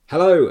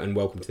Hello and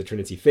welcome to the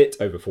Trinity Fit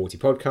Over 40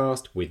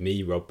 podcast with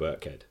me, Rob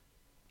Birkhead.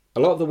 A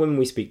lot of the women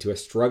we speak to are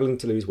struggling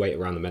to lose weight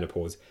around the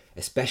menopause,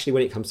 especially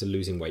when it comes to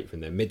losing weight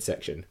from their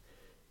midsection.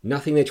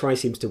 Nothing they try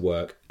seems to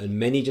work, and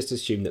many just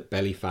assume that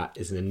belly fat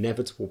is an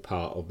inevitable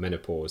part of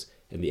menopause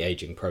and the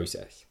aging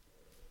process.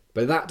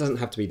 But that doesn't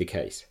have to be the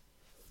case.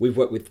 We've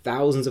worked with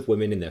thousands of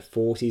women in their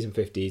 40s and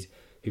 50s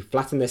who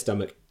flatten their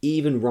stomach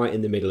even right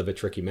in the middle of a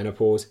tricky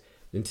menopause,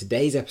 and in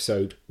today's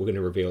episode we're going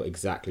to reveal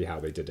exactly how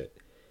they did it.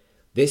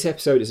 This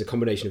episode is a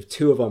combination of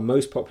two of our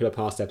most popular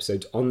past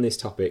episodes on this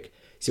topic,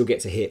 so you'll get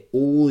to hear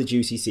all the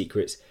juicy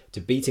secrets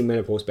to beating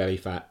menopause belly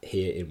fat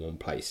here in one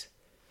place.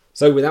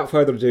 So without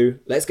further ado,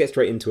 let's get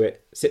straight into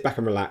it, sit back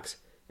and relax,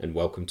 and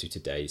welcome to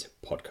today's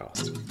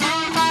podcast.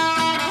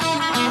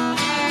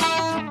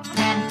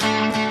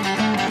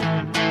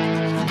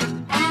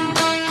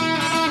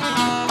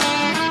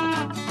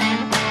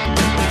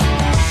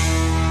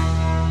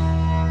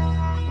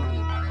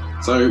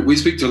 So we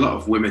speak to a lot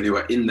of women who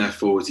are in their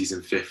 40s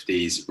and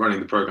 50s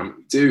running the program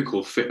we do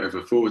called Fit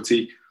Over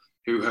 40,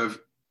 who have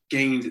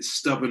gained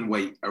stubborn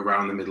weight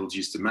around the middle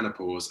due to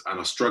menopause and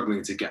are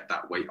struggling to get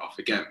that weight off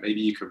again.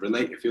 Maybe you can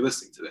relate if you're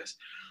listening to this.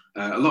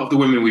 A lot of the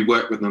women we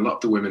work with and a lot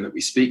of the women that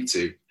we speak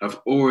to have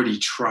already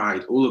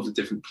tried all of the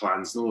different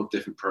plans and all of the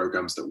different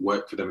programs that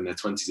work for them in their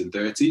 20s and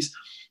 30s,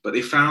 but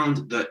they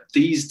found that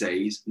these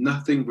days,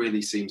 nothing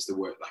really seems to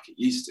work like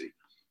it used to.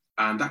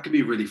 And that can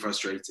be really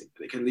frustrating.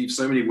 It can leave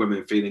so many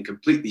women feeling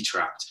completely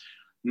trapped,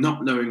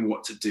 not knowing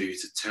what to do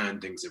to turn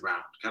things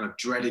around, kind of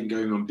dreading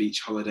going on beach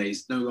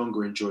holidays, no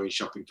longer enjoying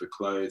shopping for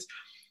clothes,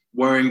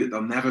 worrying that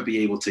they'll never be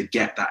able to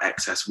get that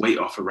excess weight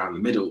off around the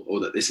middle, or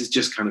that this is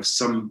just kind of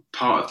some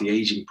part of the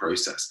aging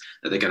process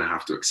that they're going to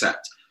have to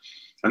accept.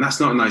 And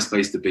that's not a nice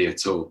place to be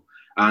at all.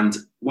 And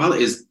while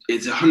it's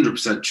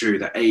 100% true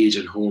that age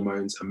and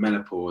hormones and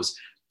menopause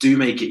do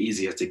make it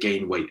easier to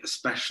gain weight,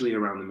 especially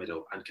around the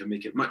middle, and can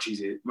make it much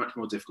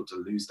more difficult to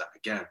lose that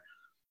again.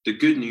 The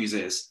good news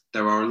is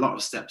there are a lot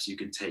of steps you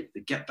can take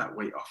to get that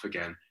weight off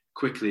again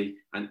quickly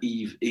and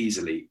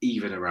easily,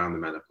 even around the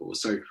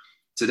menopause. So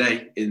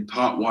today, in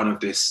part one of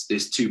this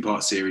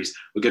two-part series,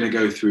 we're going to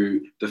go through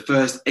the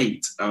first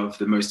 8 of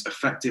the most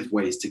effective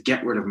ways to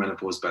get rid of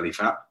menopause belly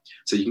fat,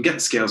 so you can get the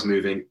scales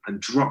moving and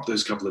drop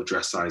those couple of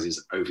dress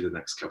sizes over the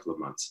next couple of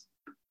months.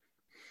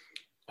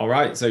 All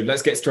right, so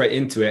let's get straight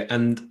into it.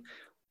 And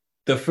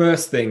the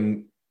first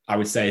thing I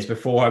would say is,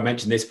 before I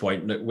mention this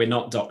point, look, we're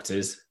not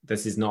doctors.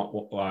 This is not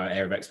our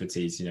area of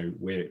expertise. You know,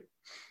 we're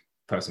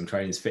personal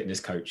trainers, fitness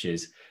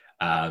coaches,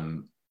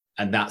 and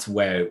that's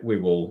where we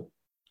will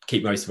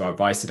keep most of our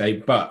advice today.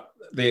 But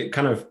the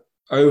kind of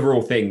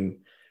overall thing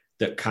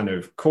that kind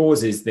of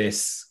causes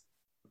this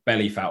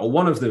belly fat, or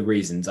one of the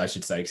reasons I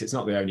should say, because it's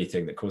not the only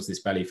thing that causes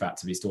this belly fat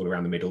to be stored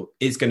around the middle,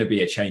 is going to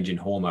be a change in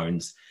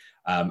hormones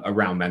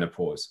around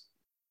menopause.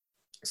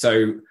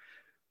 So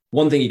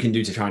one thing you can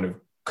do to try and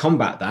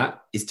combat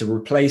that is to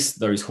replace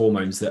those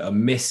hormones that are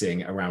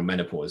missing around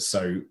menopause.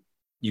 So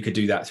you could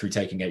do that through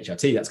taking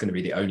HRT. That's going to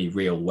be the only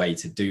real way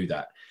to do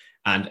that.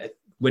 And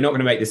we're not going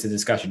to make this a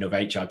discussion of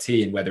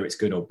HRT and whether it's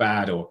good or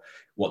bad, or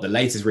what the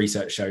latest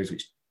research shows,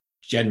 which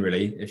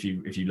generally, if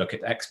you look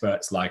at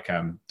experts like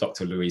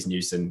Dr. Louise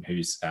Newson,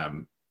 who's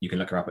you can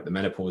look her up at the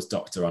Menopause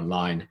Doctor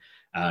online,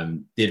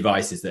 the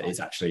advice is that it's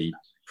actually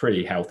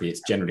pretty healthy.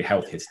 It's generally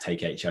healthier to take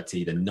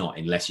HRT than not,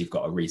 unless you've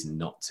got a reason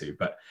not to.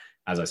 But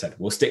as I said,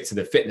 we'll stick to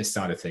the fitness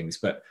side of things.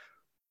 But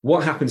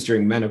what happens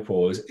during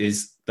menopause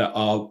is that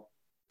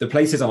the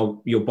places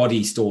your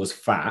body stores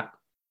fat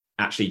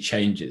actually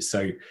changes.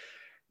 So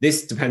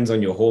this depends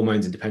on your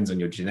hormones and depends on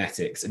your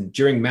genetics. And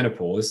during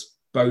menopause,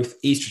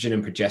 both estrogen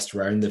and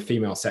progesterone, the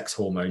female sex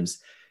hormones,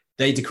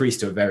 they decrease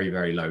to a very,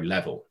 very low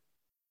level.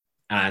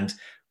 And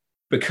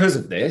because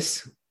of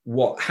this,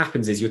 what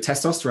happens is your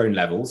testosterone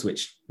levels,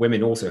 which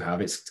women also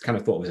have, it's kind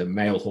of thought of as a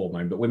male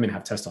hormone, but women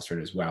have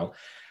testosterone as well.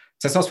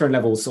 Testosterone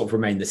levels sort of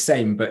remain the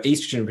same, but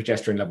estrogen and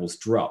progesterone levels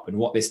drop. And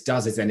what this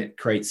does is then it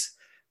creates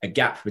a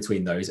gap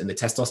between those, and the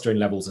testosterone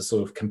levels are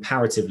sort of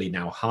comparatively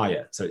now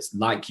higher. So it's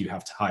like you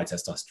have higher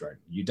testosterone.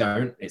 You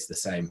don't, it's the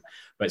same,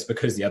 but it's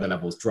because the other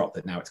levels drop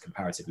that now it's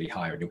comparatively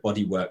higher, and your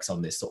body works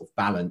on this sort of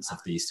balance of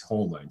these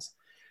hormones.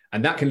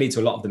 And that can lead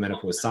to a lot of the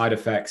menopause side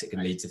effects. It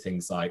can lead to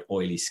things like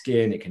oily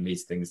skin. It can lead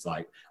to things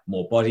like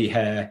more body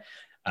hair,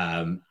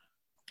 all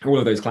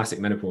of those classic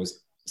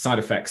menopause side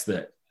effects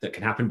that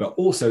can happen, but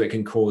also it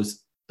can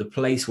cause the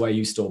place where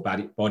you store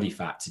body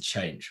fat to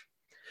change.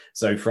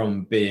 So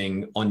from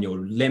being on your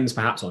limbs,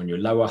 perhaps on your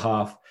lower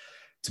half,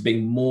 to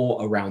being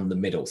more around the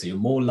middle. So you're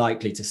more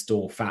likely to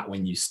store fat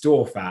when you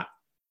store fat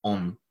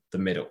on the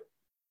middle.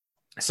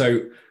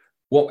 So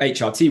what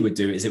HRT would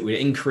do is it would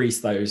increase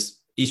those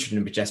estrogen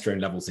and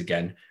progesterone levels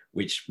again,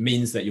 which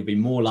means that you'll be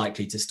more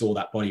likely to store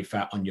that body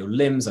fat on your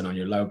limbs and on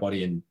your lower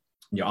body and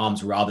your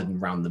arms rather than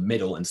around the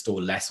middle, and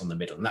store less on the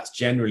middle. And that's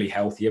generally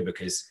healthier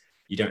because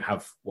you don't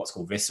have what's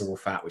called visceral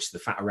fat, which is the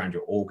fat around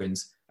your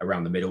organs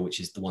around the middle, which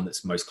is the one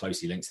that's most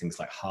closely linked to things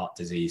like heart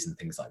disease and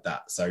things like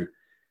that. So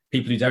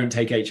people who don't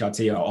take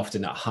HRT are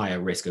often at higher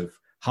risk of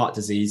heart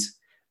disease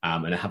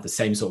and have the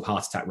same sort of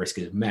heart attack risk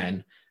as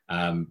men.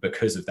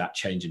 because of that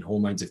change in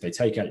hormones. If they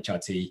take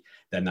HRT,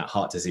 then that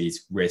heart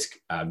disease risk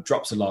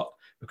drops a lot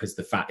because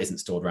the fat isn't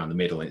stored around the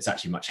middle, and it's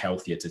actually much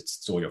healthier to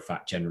store your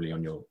fat generally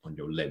on your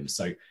limbs.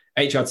 So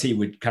HRT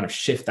would kind of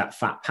shift that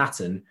fat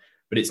pattern,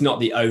 but it's not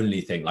the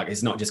only thing. Like,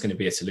 it's not just going to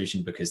be a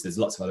solution, because there's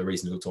lots of other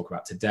reasons we'll talk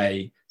about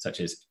today, such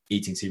as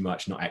eating too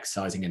much, not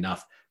exercising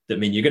enough, that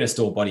mean you're going to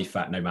store body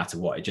fat no matter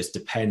what. It just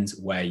depends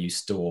where you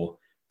store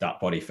that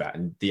body fat,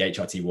 and the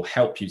HRT will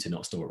help you to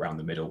not store it around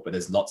the middle, but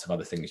there's lots of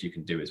other things you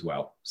can do as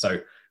well.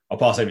 So I'll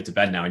pass over to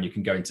Ben now, and you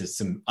can go into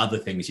some other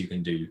things you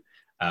can do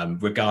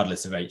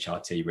regardless of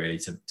HRT, really,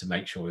 to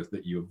make sure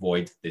that you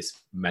avoid this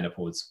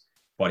menopause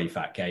body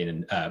fat gain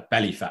and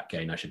belly fat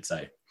gain, I should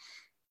say.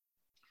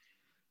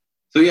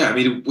 So yeah, I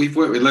mean, we've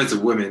worked with loads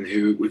of women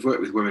who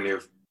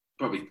have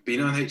probably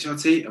been on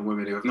HRT and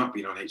women who have not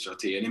been on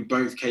HRT, and in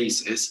both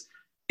cases,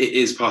 it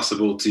is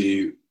possible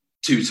to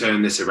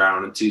turn this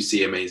around and to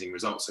see amazing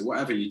results. So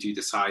whatever you do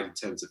decide in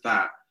terms of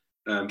that,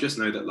 just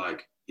know that,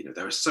 like, you know,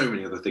 there are so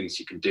many other things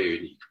you can do,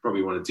 and you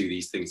probably want to do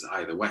these things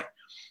either way.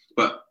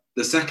 But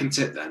the second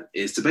tip then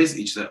is to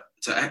basically just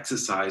to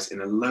exercise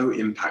in a low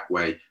impact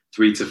way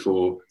 3 to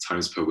 4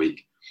 times per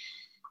week.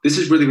 This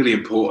is really, really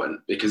important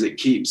because it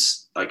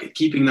keeps, like,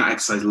 keeping that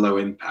exercise low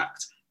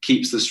impact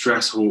keeps the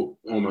stress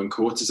hormone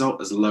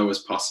cortisol as low as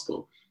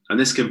possible. And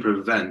this can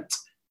prevent,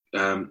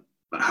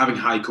 having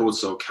high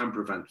cortisol can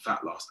prevent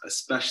fat loss,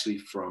 especially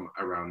from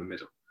around the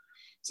middle.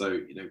 So,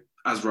 you know,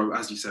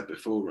 as you said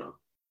before, Rob,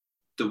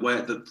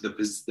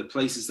 the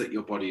places that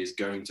your body is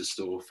going to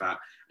store fat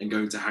and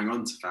going to hang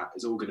on to fat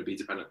is all going to be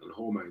dependent on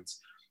hormones.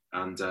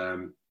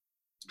 And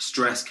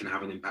stress can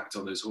have an impact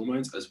on those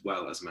hormones as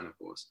well as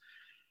menopause.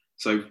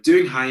 So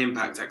doing high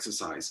impact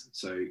exercise,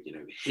 so, you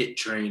know, HIIT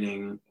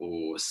training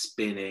or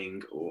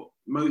spinning or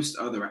most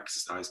other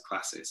exercise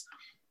classes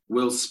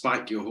will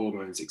spike your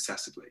hormones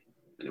excessively,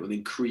 and it will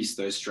increase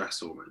those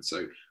stress hormones.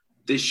 So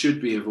this should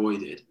be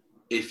avoided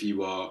if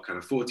you are kind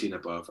of 40 and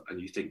above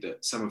and you think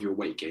that some of your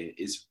weight gain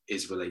is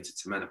related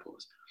to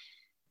menopause.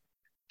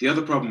 The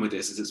other problem with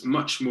this is it's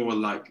much more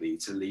likely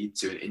to lead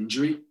to an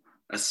injury,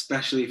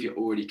 especially if you're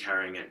already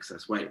carrying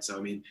excess weight. So,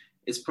 I mean,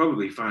 it's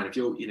probably fine if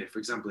you're, you know, for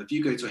example, if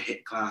you go to a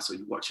HIIT class or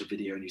you watch a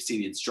video and you see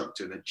the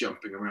instructor and they're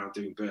jumping around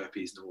doing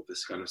burpees and all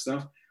this kind of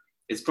stuff,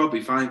 it's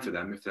probably fine for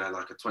them if they're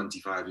like a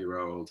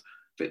 25-year-old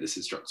fitness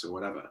instructor or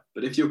whatever.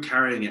 But if you're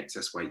carrying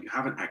excess weight, you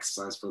haven't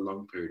exercised for a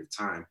long period of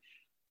time,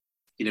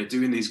 you know,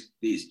 doing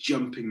these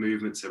jumping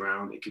movements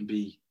around, it can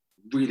be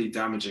really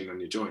damaging on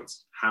your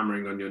joints,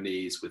 hammering on your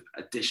knees with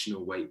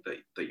additional weight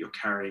that you're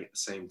carrying at the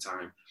same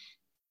time.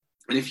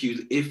 And if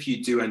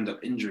you do end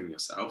up injuring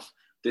yourself,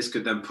 this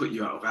could then put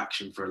you out of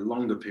action for a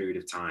longer period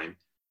of time.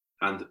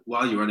 And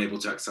while you're unable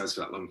to exercise for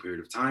that long period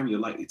of time, you're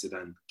likely to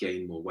then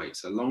gain more weight.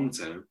 So long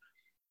term,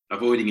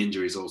 avoiding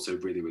injury is also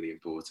really, really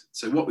important.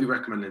 So what we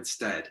recommend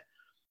instead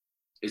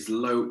is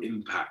low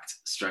impact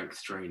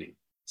strength training.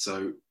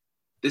 So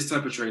this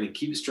type of training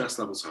keeps stress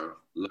levels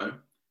low,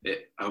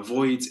 it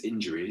avoids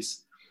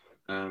injuries,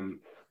 and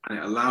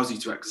it allows you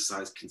to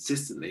exercise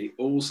consistently,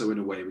 also in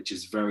a way which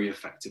is very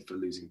effective for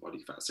losing body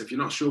fat. So if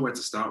you're not sure where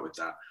to start with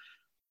that,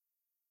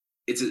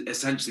 it's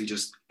essentially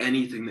just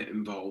anything that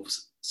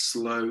involves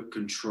slow,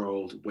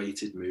 controlled,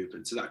 weighted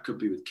movement. So that could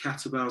be with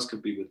kettlebells,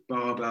 could be with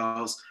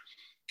barbells,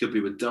 could be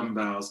with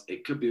dumbbells,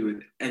 it could be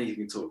with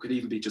anything at all. It could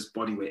even be just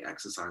body weight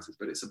exercises,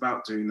 but it's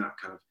about doing that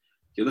kind of,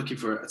 you're looking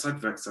for a type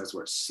of exercise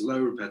where it's slow,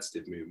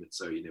 repetitive movement.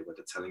 So, you know, where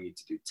they're telling you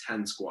to do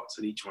 10 squats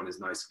and each one is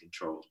nice and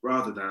controlled,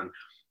 rather than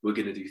we're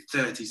going to do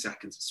 30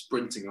 seconds of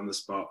sprinting on the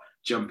spot,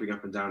 jumping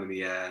up and down in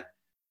the air.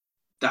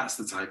 That's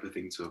the type of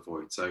thing to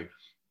avoid. So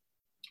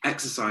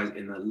exercise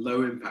in a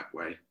low impact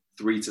way,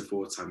 3 to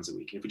 4 times a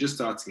week. And if you're just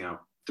starting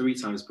out, 3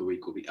 times per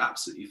week will be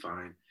absolutely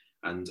fine.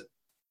 And,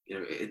 you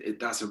know,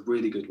 that's a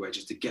really good way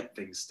just to get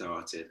things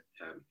started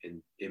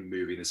in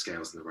moving the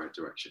scales in the right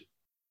direction.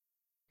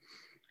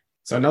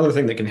 So another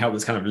thing that can help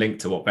that's kind of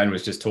linked to what Ben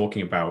was just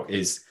talking about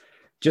is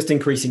just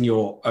increasing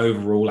your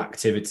overall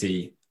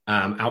activity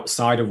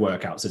outside of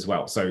workouts as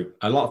well. So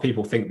a lot of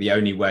people think the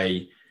only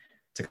way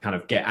to kind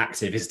of get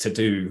active is to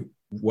do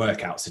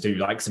workouts, to do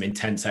like some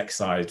intense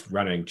exercise,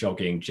 running,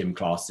 jogging, gym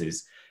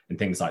classes, and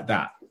things like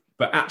that.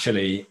 But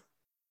actually,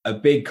 a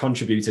big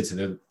contributor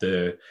to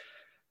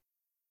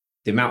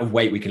the amount of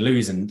weight we can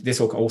lose, and this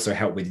will also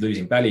help with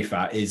losing belly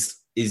fat,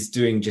 is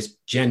doing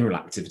just general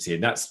activity.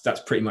 And that's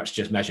pretty much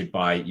just measured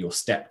by your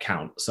step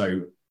count.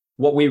 So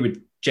what we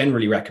would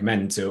generally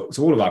recommend to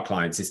all of our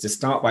clients is to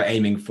start by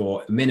aiming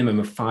for a minimum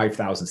of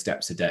 5,000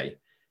 steps a day.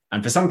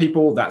 And for some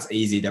people, that's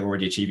easy. They're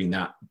already achieving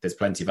that. There's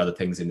plenty of other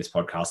things in this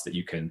podcast that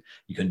you can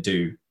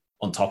do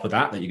on top of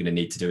that you're going to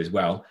need to do as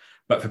well.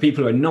 But for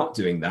people who are not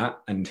doing that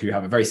and who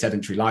have a very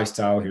sedentary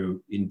lifestyle, who are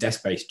in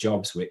desk-based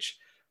jobs, which,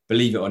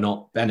 believe it or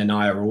not, Ben and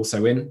I are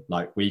also in,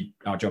 like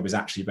our job is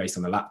actually based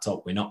on the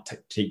laptop. We're not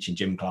teaching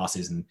gym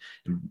classes and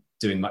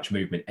doing much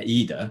movement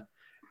either.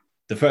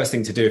 The first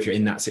thing to do if you're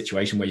in that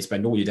situation where you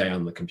spend all your day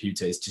on the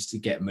computer is just to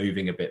get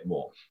moving a bit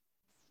more.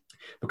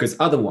 Because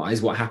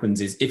otherwise what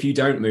happens is if you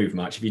don't move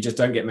much, if you just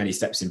don't get many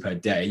steps in per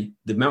day,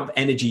 the amount of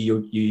energy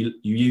you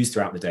use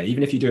throughout the day,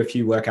 even if you do a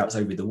few workouts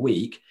over the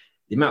week,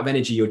 the amount of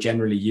energy you're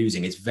generally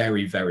using is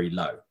very, very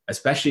low,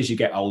 especially as you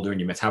get older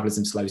and your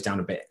metabolism slows down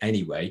a bit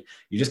anyway.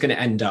 You're just going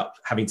to end up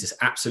having to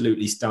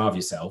absolutely starve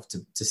yourself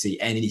to see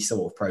any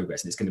sort of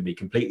progress. And it's going to be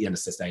completely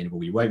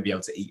unsustainable. You won't be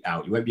able to eat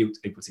out. You won't be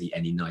able to eat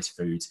any nice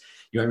foods.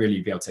 You won't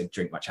really be able to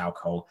drink much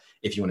alcohol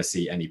if you want to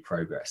see any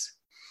progress.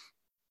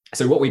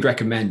 So what we'd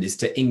recommend is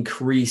to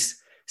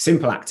increase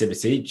simple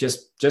activity,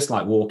 just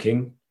like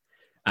walking.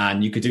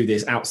 And you could do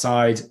this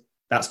outside.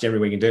 That's generally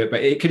where you can do it.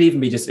 But it could even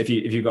be just if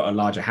you've got a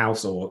larger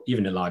house or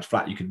even a large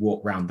flat, you could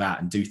walk around that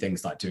and do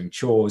things like doing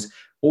chores.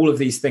 All of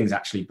these things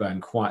actually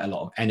burn quite a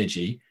lot of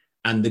energy.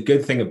 And the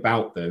good thing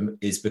about them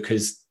is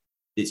because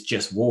it's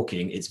just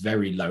walking, it's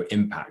very low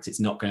impact. It's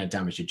not going to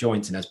damage your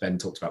joints. And as Ben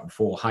talked about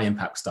before, high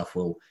impact stuff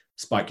will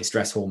spike your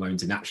stress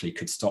hormones and actually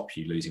could stop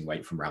you losing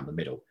weight from around the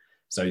middle.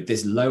 So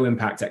this low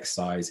impact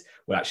exercise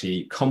will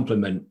actually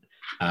complement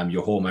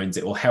your hormones.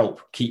 It will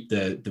help keep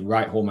the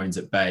right hormones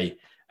at bay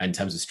in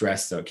terms of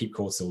stress, so keep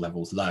cortisol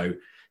levels low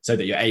so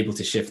that you're able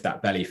to shift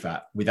that belly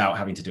fat without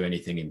having to do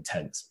anything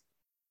intense.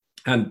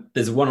 And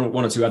there's one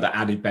or two other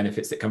added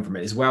benefits that come from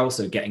it as well.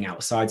 So getting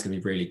outside is going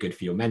to be really good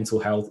for your mental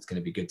health. It's going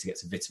to be good to get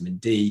some vitamin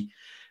D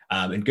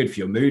and good for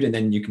your mood. And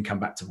then you can come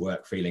back to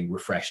work feeling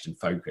refreshed and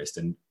focused.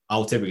 And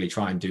I'll typically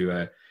try and do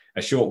a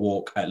short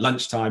walk at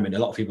lunchtime. And a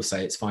lot of people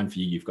say it's fine for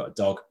you. You've got a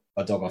dog.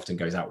 Our dog often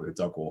goes out with a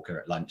dog walker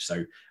at lunch.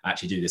 So I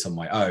actually do this on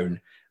my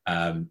own.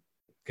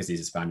 Because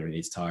he's a Spaniel and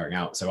he's tiring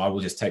out. So I will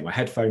just take my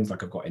headphones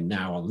like I've got in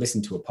now. I'll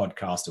listen to a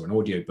podcast or an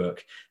audio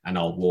book and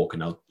I'll walk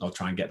and I'll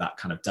try and get that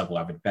kind of double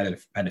added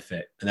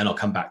benefit. And then I'll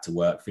come back to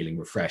work feeling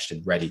refreshed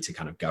and ready to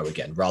kind of go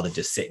again, rather than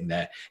just sitting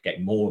there,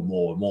 getting more and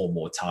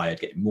more tired,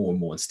 getting more and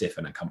more stiff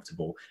and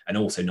uncomfortable, and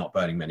also not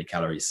burning many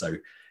calories. So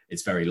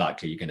it's very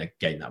likely you're going to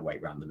gain that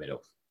weight around the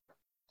middle.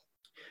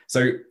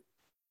 So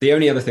the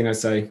only other thing I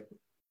say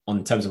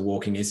on terms of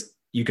walking is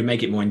you can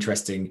make it more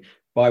interesting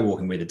by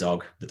walking with a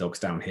dog. The dog's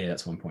down here,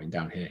 that's one point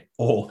down here.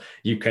 Or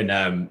you could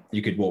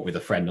walk with a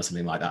friend or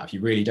something like that. If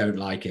you really don't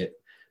like it,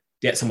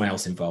 get someone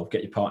else involved,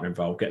 get your partner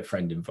involved, get a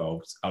friend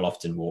involved. I'll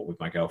often walk with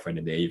my girlfriend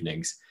in the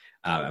evenings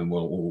and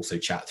we'll also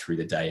chat through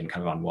the day and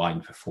kind of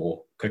unwind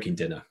before cooking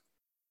dinner.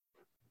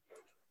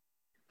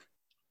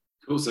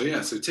 Cool.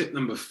 So tip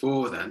number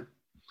 4 then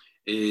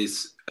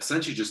is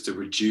essentially just to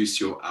reduce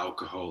your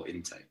alcohol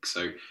intake.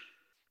 So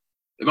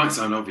it might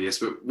sound obvious,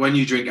 but when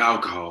you drink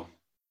alcohol,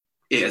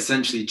 it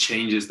essentially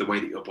changes the way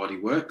that your body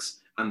works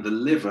and the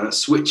liver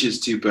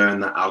switches to burn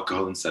that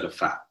alcohol instead of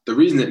fat. The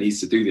reason it needs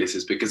to do this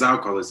is because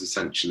alcohol is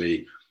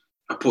essentially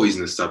a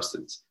poisonous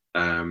substance.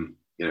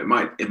 It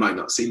might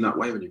not seem that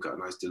way when you've got a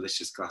nice,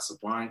 delicious glass of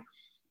wine.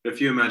 But if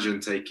you imagine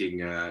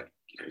taking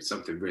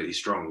something really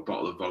strong, a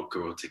bottle of vodka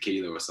or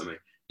tequila or something,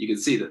 you can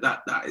see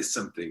that is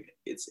something.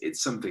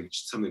 It's something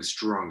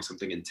strong,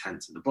 something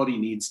intense, and the body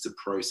needs to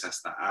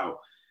process that out,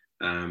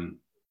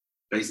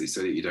 basically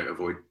so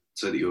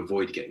that you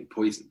avoid getting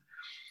poisoned.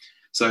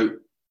 So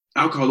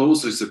alcohol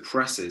also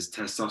suppresses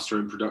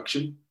testosterone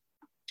production.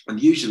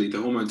 And usually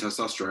the hormone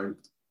testosterone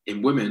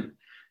in women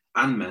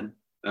and men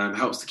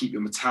helps to keep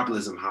your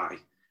metabolism high.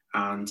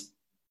 And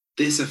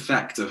this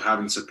effect of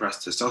having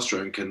suppressed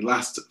testosterone can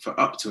last for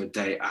up to a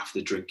day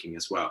after drinking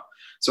as well.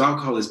 So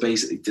alcohol is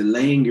basically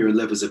delaying your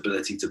liver's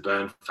ability to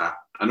burn fat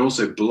and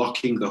also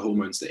blocking the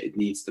hormones that it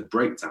needs to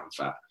break down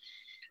fat.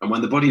 And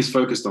when the body is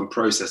focused on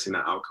processing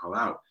that alcohol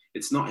out,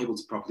 it's not able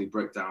to properly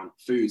break down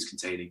foods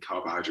containing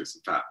carbohydrates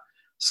and fat.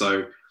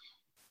 So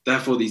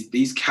therefore,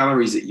 these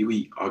calories that you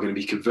eat are going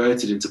to be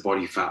converted into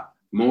body fat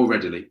more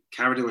readily,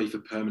 carried away for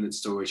permanent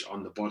storage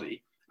on the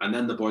body. And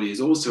then the body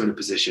is also in a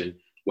position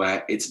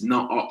where it's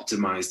not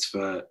optimized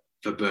for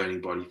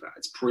burning body fat.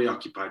 It's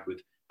preoccupied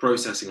with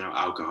processing out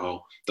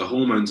alcohol. The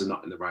hormones are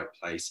not in the right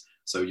place.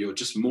 So you're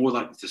just more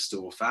likely to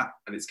store fat,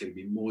 and it's going to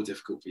be more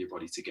difficult for your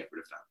body to get rid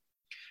of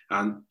that.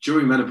 And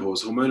during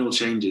menopause, hormonal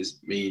changes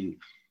mean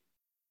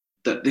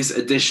that this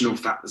additional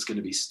fat that's going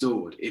to be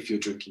stored if you're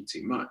drinking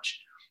too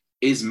much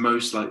is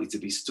most likely to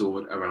be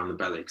stored around the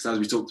belly. Because as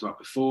we talked about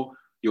before,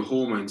 your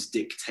hormones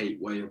dictate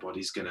where your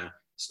body's going to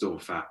store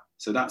fat.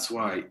 So that's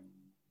why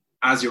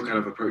as you're kind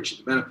of approaching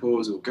the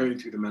menopause or going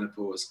through the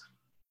menopause,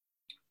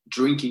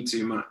 drinking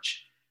too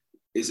much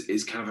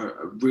is kind of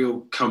a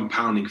real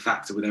compounding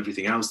factor with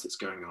everything else that's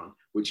going on,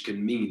 which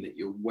can mean that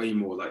you're way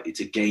more likely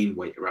to gain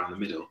weight around the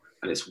middle.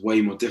 And it's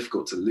way more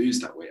difficult to lose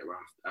that weight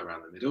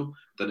around the middle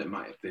than it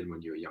might have been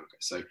when you were younger.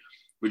 So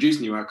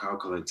reducing your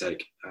alcohol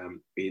intake,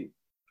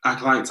 our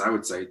clients, I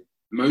would say,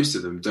 most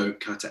of them don't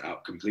cut it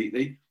out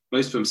completely.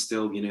 Most of them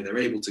still, they're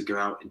able to go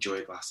out, enjoy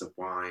a glass of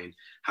wine,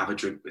 have a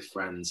drink with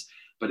friends,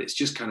 but it's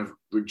just kind of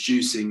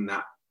reducing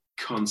that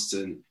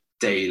constant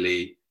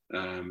daily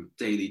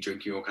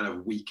drinking or kind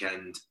of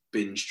weekend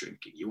binge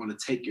drinking. You want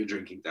to take your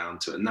drinking down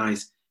to a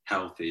nice,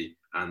 healthy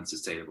and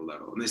sustainable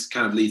level. And this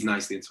kind of leads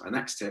nicely into our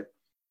next tip,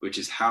 which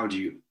is how do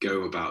you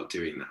go about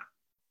doing that?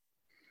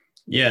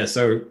 Yeah,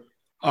 so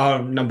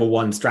our number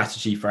one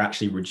strategy for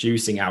actually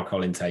reducing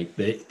alcohol intake,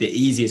 the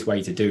easiest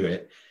way to do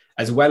it,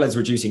 as well as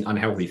reducing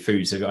unhealthy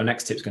food. So our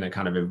next tip is going to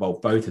kind of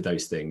involve both of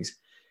those things,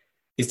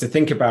 is to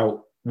think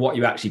about what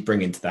you actually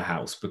bring into the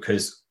house,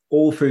 because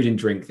all food and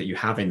drink that you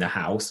have in the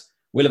house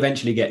will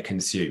eventually get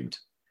consumed.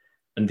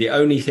 And the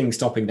only thing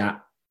stopping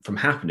that from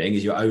happening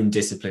is your own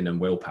discipline and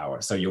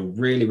willpower. So you're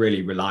really,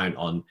 really reliant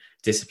on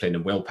discipline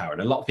and willpower.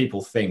 And a lot of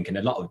people think, and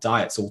a lot of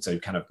diets also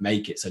kind of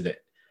make it so that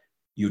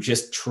you're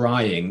just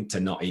trying to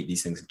not eat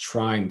these things and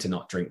trying to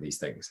not drink these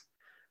things.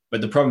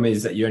 But the problem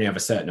is that you only have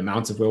a certain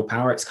amount of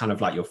willpower. It's kind of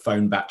like your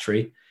phone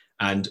battery.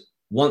 And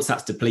once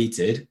that's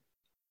depleted,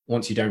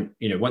 once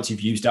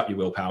you've used up your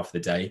willpower for the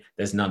day,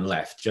 there's none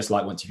left. Just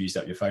like once you've used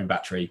up your phone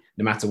battery,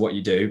 no matter what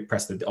you do,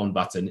 press the on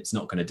button, it's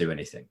not going to do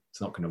anything. It's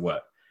not going to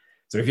work.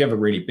 So if you have a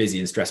really busy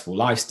and stressful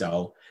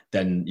lifestyle,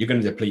 then you're going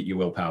to deplete your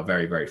willpower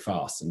very, very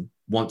fast. And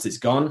once it's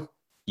gone,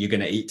 you're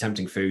going to eat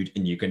tempting food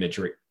and you're going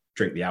to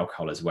drink the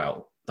alcohol as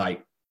well.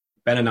 Like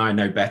Ben and I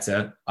know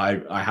better.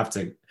 I have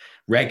to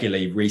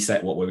regularly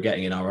reset what we're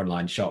getting in our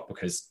online shop,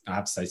 because I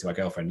have to say to my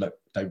girlfriend, look,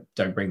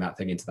 don't bring that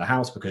thing into the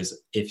house,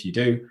 because if you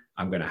do,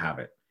 I'm going to have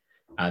it.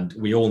 And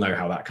we all know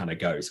how that kind of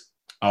goes.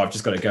 Oh, I've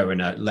just got to go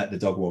and let the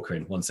dog walker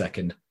in 1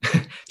 second. Do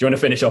you want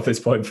to finish off this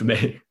point for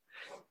me?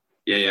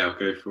 Yeah, I'll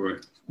go for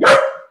it.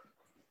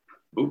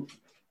 Ooh.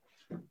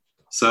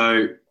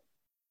 So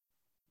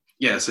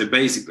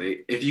basically,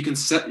 if you can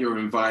set your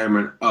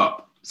environment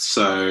up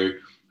so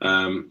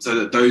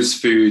that those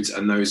foods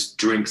and those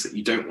drinks that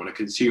you don't want to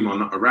consume are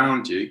not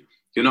around you,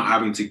 you're not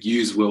having to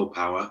use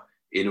willpower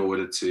in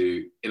order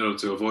to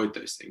avoid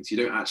those things. You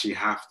don't actually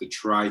have to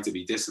try to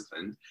be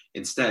disciplined.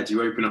 Instead,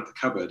 you open up the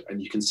cupboard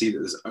and you can see that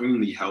there's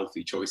only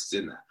healthy choices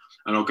in there.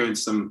 And I'm going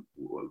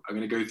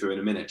to go through in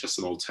a minute just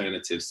some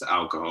alternatives to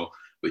alcohol,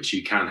 which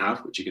you can have,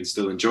 which you can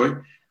still enjoy.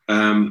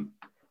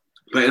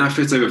 But in our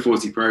Fit Over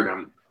 40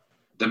 program,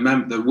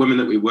 the women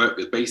that we work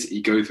with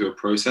basically go through a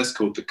process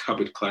called the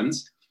cupboard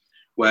cleanse,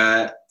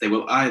 where they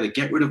will either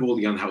get rid of all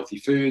the unhealthy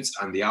foods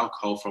and the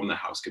alcohol from their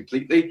house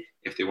completely,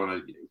 if they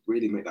want to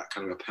really make that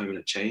kind of a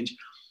permanent change,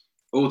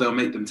 or they'll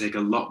make them take a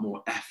lot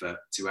more effort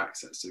to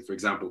access. So, for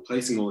example,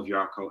 placing all of your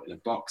alcohol in a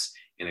box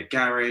in a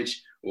garage,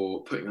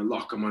 or putting a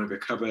lock on one of your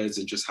cupboards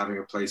and just having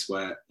a place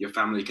where your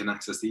family can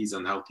access these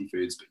unhealthy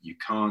foods, but you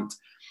can't.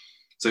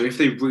 So if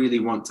they really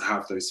want to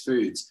have those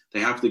foods, they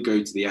have to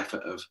go to the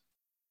effort of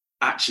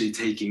actually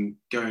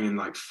going and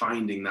like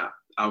finding that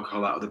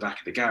alcohol out of the back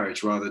of the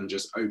garage, rather than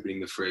just opening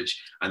the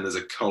fridge and there's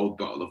a cold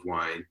bottle of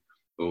wine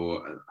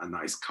or a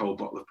nice cold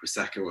bottle of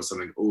Prosecco or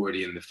something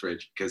already in the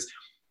fridge. Because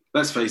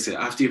let's face it,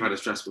 after you've had a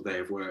stressful day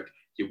of work,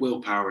 your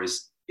willpower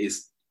is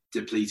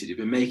depleted. You've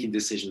been making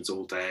decisions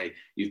all day.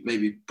 You've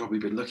probably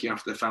been looking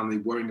after the family,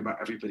 worrying about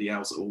everybody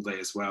else all day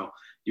as well.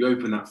 You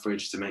open that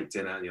fridge to make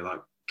dinner and you're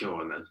like, go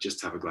on then,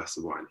 just have a glass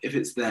of wine. If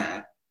it's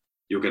there,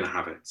 you're going to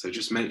have it. So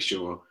just make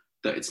sure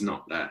that it's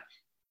not there.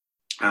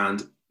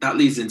 And that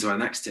leads into our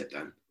next tip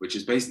then, which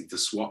is basically to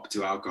swap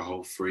to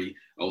alcohol-free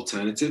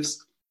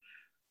alternatives.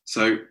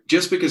 So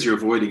just because you're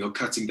avoiding or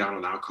cutting down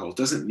on alcohol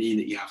doesn't mean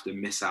that you have to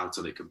miss out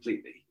on it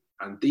completely.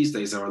 And these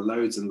days there are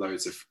loads and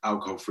loads of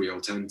alcohol-free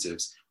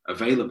alternatives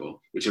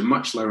available, which are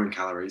much lower in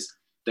calories.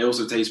 They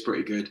also taste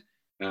pretty good.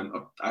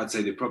 I'd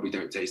say they probably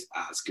don't taste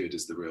as good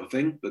as the real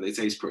thing, but they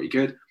taste pretty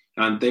good.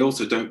 And they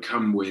also don't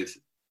come with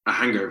a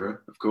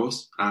hangover, of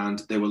course, and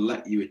they will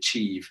let you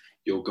achieve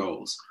your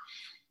goals.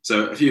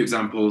 So a few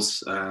examples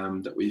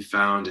that we've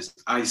found is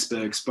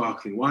iceberg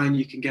sparkling wine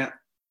you can get.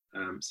 So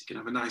you can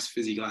have a nice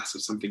fizzy glass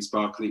of something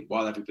sparkly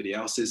while everybody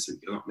else is, so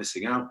you're not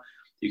missing out.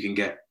 You can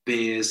get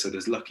beers. So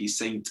there's Lucky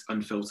Saint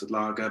unfiltered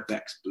lager,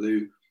 Beck's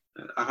Blue.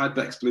 I've had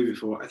Beck's Blue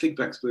before. I think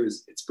Beck's Blue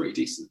it's pretty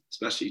decent,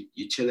 especially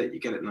you chill it, you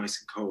get it nice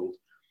and cold.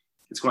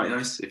 It's quite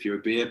nice if you're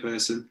a beer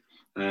person.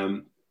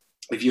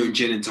 If you're a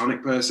gin and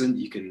tonic person,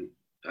 you can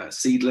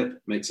Seedlip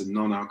make some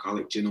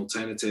non-alcoholic gin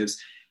alternatives.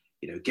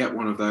 Get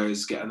one of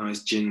those, get a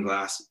nice gin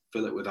glass,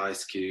 fill it with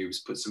ice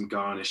cubes, put some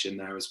garnish in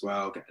there as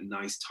well, get a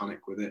nice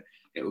tonic with it.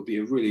 It will be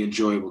a really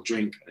enjoyable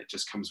drink, and it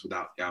just comes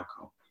without the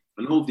alcohol.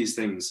 And all of these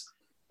things,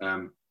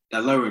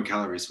 they're lower in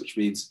calories, which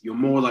means you're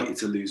more likely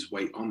to lose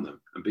weight on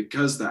them. And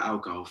because they're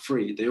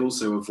alcohol-free, they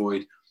also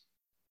avoid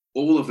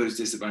all of those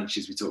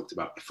disadvantages we talked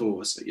about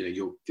before. So,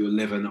 your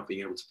liver not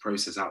being able to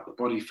process out the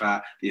body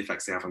fat, the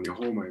effects they have on your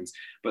hormones,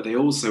 but they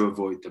also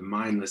avoid the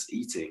mindless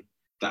eating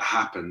that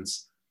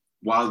happens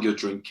while you're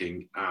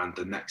drinking and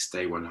the next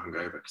day when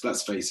hungover. Because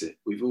let's face it,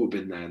 we've all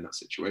been there in that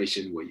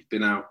situation where you've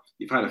been out,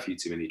 you've had a few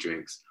too many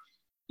drinks,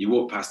 you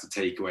walk past a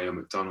takeaway or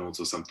McDonald's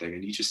or something,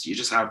 and you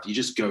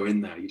just go in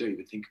there. You don't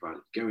even think about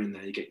it. You go in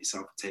there, you get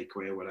yourself a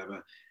takeaway or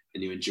whatever,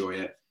 and you enjoy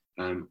it.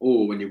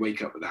 Or when you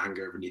wake up with a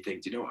hangover and you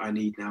think, do you know what I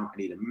need now? I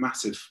need a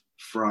massive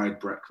fried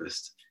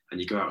breakfast. And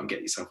you go out and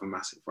get yourself a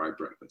massive fried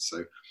breakfast.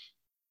 So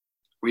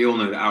we all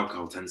know that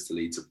alcohol tends to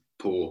lead to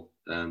poor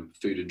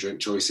food and drink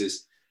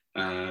choices.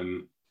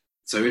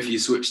 So if you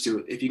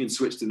can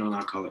switch to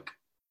non-alcoholic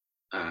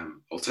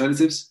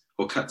alternatives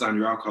or cut down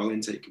your alcohol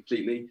intake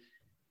completely,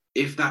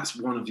 if that's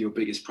one of your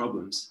biggest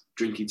problems,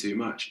 drinking too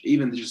much.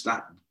 Even just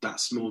that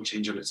small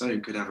change on its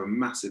own could have a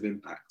massive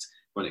impact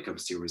when it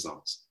comes to your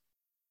results.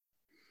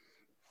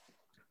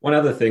 One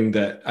other thing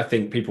that I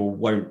think people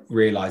won't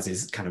realize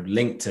is kind of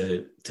linked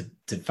to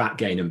fat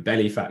gain and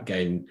belly fat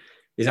gain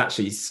is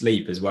actually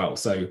sleep as well.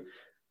 So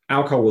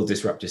alcohol will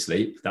disrupt your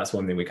sleep. That's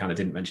one thing we kind of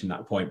didn't mention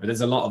that point, but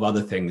there's a lot of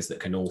other things that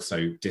can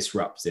also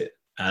disrupt it.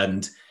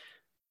 And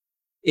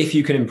if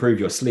you can improve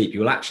your sleep,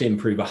 you'll actually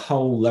improve a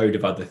whole load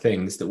of other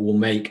things that will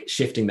make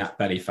shifting that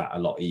belly fat a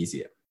lot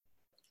easier.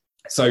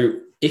 So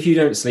if you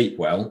don't sleep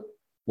well,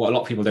 what a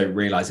lot of people don't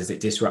realize is it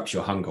disrupts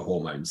your hunger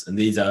hormones. And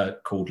these are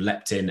called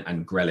leptin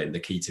and ghrelin, the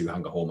key two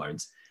hunger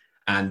hormones.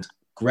 And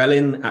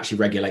ghrelin actually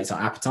regulates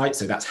our appetite.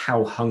 So that's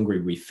how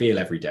hungry we feel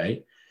every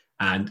day.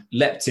 And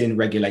leptin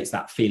regulates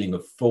that feeling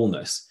of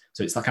fullness.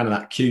 So it's like kind of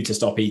that cue to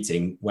stop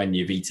eating when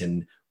you've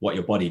eaten what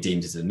your body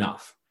deems is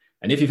enough.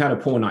 And if you've had a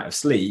poor night of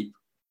sleep,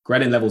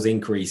 ghrelin levels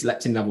increase,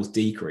 leptin levels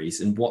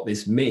decrease. And what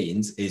this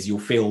means is you'll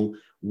feel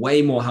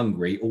way more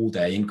hungry all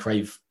day and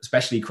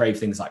especially crave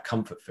things like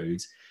comfort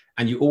foods.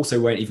 And you also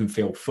won't even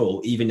feel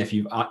full, even if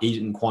you've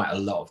eaten quite a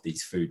lot of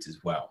these foods as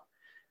well.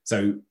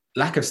 So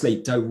lack of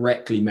sleep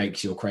directly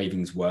makes your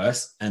cravings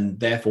worse, and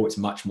therefore it's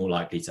much more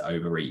likely to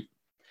overeat.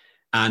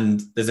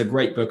 And there's a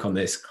great book on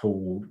this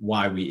called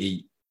Why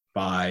We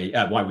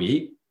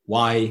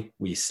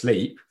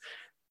Sleep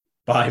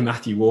by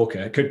Matthew Walker.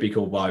 It could be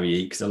called Why We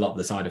Eat, because a lot of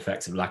the side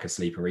effects of lack of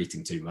sleep are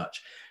eating too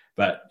much.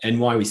 But in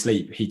Why We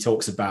Sleep, he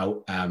talks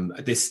about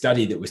this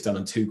study that was done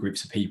on two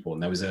groups of people.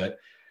 And there was a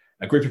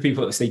group of people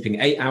that were sleeping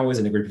 8 hours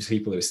and a group of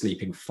people that were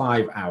sleeping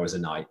 5 hours a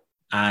night.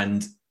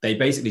 And they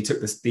basically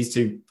took these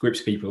two groups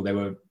of people.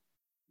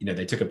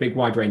 They took a big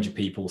wide range of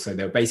people. So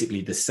they were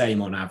basically the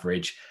same on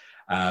average,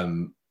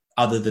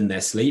 other than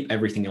their sleep.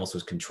 Everything else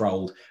was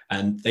controlled.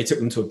 And they took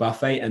them to a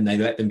buffet and they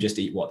let them just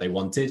eat what they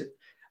wanted.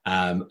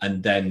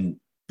 And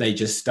then they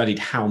just studied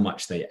how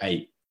much they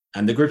ate.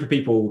 And the group of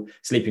people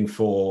sleeping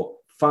for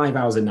 5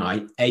 hours a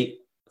night ate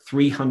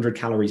 300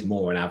 calories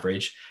more on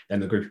average than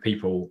the group of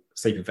people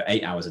sleeping for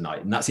 8 hours a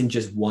night. And that's in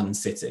just one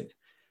sitting.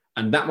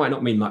 And that might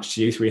not mean much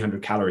to you,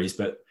 300 calories,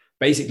 but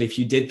basically if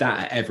you did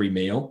that at every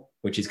meal,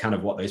 which is kind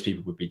of what those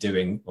people would be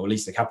doing, or at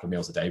least a couple of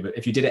meals a day, but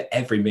if you did it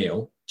every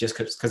meal, just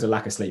because of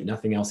lack of sleep,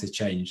 nothing else has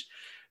changed,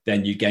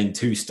 then you gain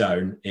a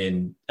stone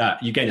in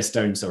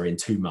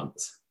 2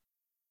 months.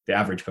 The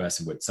average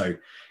person would. So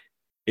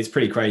it's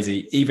pretty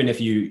crazy. Even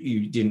if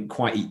you didn't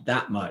quite eat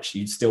that much,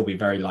 you'd still be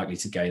very likely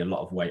to gain a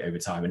lot of weight over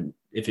time. And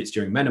if it's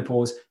during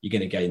menopause, you're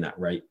going to gain that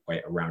weight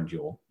around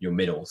your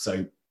middle.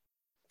 So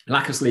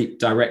lack of sleep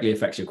directly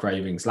affects your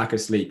cravings. Lack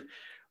of sleep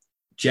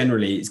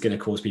generally is going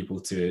to cause people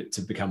to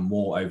become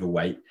more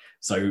overweight.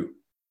 So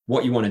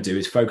what you want to do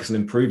is focus on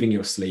improving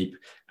your sleep.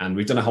 And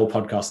we've done a whole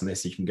podcast on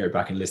this. So you can go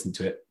back and listen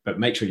to it, but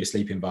make sure your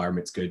sleep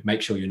environment's good.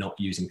 Make sure you're not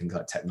using things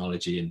like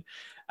technology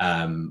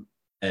and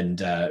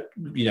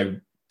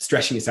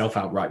stressing yourself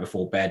out right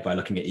before bed by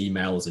looking at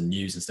emails and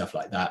news and stuff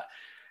like that.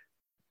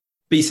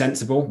 Be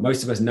sensible.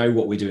 Most of us know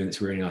what we're doing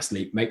that's ruining our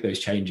sleep. Make those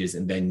changes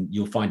and then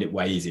you'll find it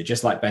way easier.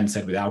 Just like Ben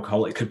said with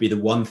alcohol, it could be the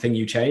one thing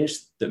you change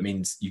that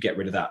means you get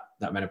rid of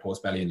that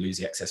menopause belly and lose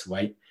the excess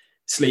weight.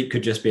 Sleep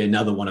could just be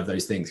another one of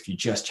those things. If you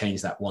just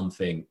change that one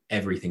thing,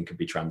 everything could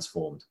be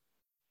transformed.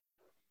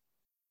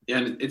 Yeah,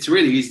 and it's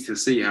really easy to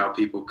see how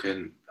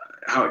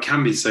it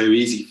can be so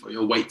easy for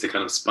your weight to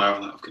kind of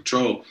spiral out of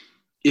control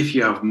if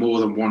you have more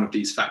than one of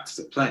these factors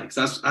at play.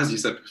 Because as you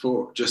said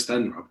before, just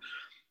then, Rob,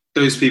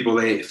 those people,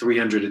 they ate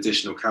 300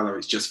 additional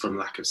calories just from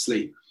lack of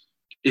sleep.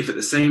 If at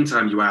the same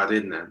time you add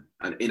in then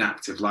an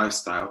inactive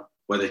lifestyle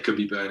where they could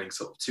be burning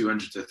sort of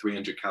 200 to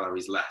 300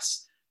 calories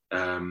less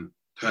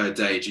per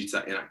day due to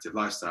that inactive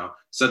lifestyle,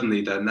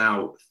 suddenly they're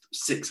now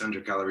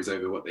 600 calories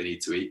over what they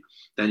need to eat.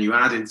 Then you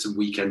add in some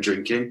weekend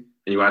drinking,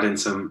 and you add in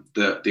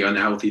the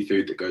unhealthy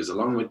food that goes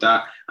along with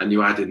that, and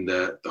you add in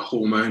the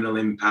hormonal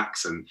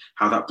impacts and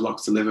how that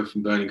blocks the liver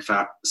from burning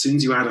fat. As soon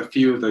as you add a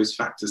few of those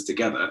factors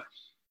together,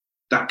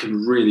 that can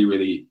really,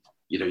 really,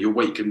 your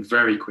weight can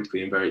very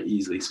quickly and very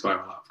easily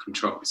spiral out of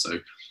control. So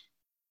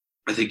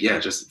I think,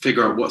 just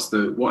figure out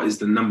what is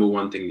the number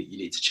one thing that you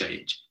need to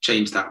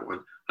change that one.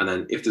 And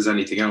then if there's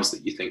anything else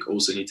that you think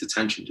also needs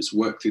attention, just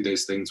work through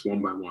those things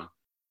one by one.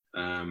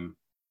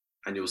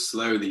 And you'll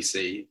slowly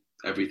see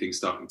everything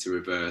starting to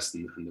reverse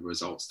and the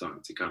results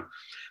starting to come.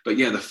 But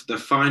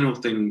the final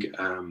thing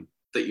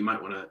that you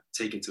might want to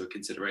take into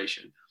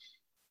consideration,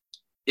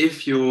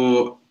 if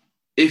your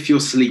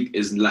sleep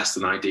is less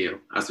than ideal,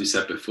 as we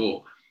said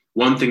before,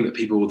 one thing that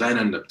people will then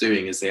end up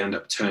doing is they end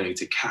up turning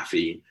to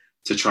caffeine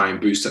to try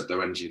and boost up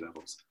their energy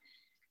levels.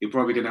 You're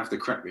probably going to have to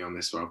correct me on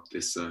this, Rob,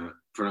 this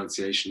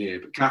pronunciation here,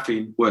 but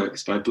caffeine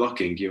works by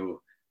blocking your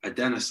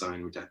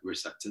adenosine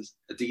receptors.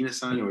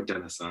 Adenosine or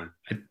adenosine?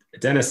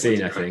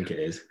 Adenosine, I think it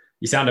is.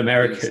 You sound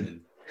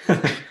American.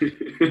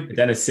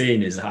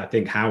 Adenosine is, I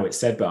think, how it's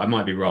said, but I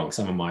might be wrong.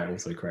 Someone might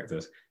also correct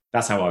us.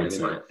 That's how I would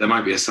say it. There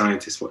might be a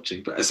scientist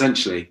watching, but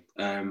essentially,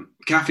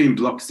 caffeine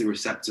blocks the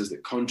receptors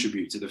that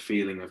contribute to the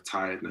feeling of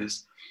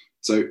tiredness.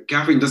 So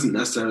caffeine doesn't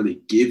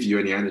necessarily give you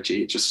any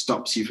energy. It just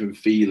stops you from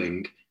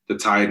feeling the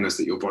tiredness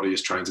that your body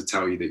is trying to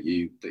tell you that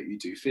you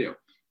do feel.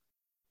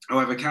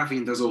 However,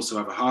 caffeine does also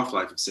have a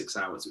half-life of 6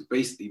 hours, which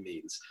basically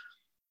means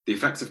the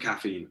effects of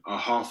caffeine are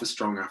half as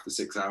strong after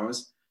 6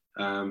 hours,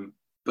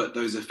 but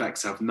those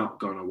effects have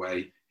not gone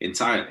away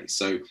entirely.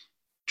 So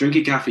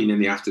drinking caffeine in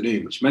the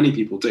afternoon, which many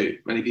people do,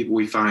 many people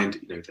we find,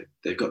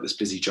 they've got this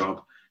busy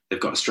job, they've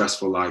got a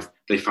stressful life,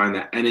 they find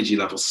their energy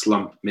level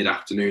slump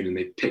mid-afternoon and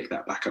they pick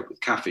that back up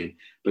with caffeine.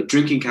 But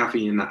drinking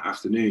caffeine in that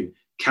afternoon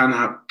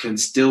can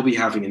still be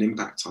having an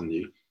impact on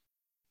you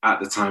at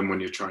the time when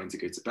you're trying to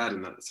go to bed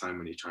and at the time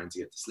when you're trying to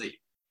get to sleep.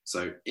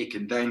 So it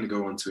can then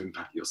go on to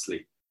impact your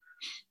sleep.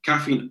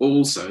 Caffeine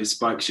also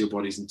spikes your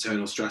body's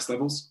internal stress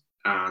levels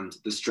and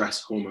the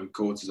stress hormone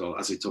cortisol,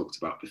 as we talked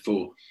about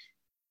before.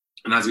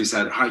 And as we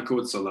said, high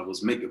cortisol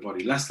levels make the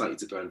body less likely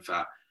to burn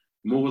fat,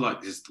 more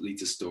likely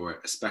to store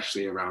it,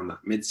 especially around that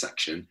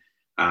midsection.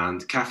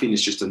 And caffeine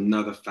is just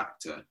another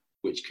factor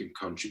which can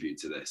contribute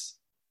to this.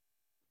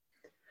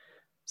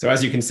 So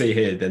as you can see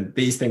here, then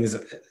these things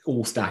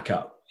all stack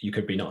up. You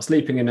could be not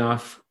sleeping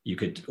enough. You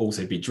could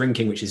also be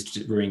drinking, which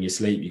is ruining your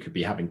sleep. You could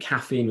be having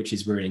caffeine, which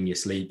is ruining your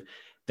sleep.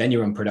 Then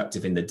you're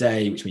unproductive in the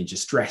day, which means you're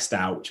stressed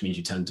out, which means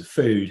you turn to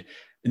food.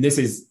 And this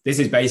is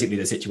basically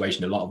the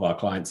situation a lot of our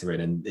clients are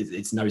in. And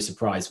it's no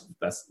surprise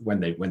that's when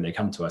they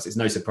come to us. It's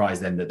no surprise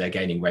then that they're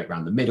gaining weight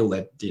around the middle.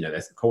 Their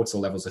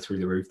cortisol levels are through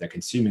the roof. They're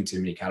consuming too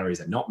many calories.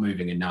 They're not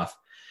moving enough.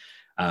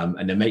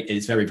 And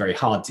it's very, very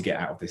hard to get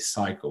out of this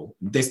cycle.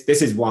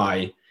 This is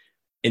why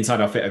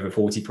inside our Fit Over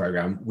 40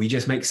 program, we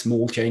just make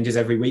small changes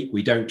every week.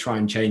 We don't try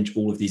and change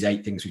all of these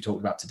 8 things we talked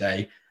about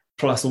today,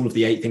 plus all of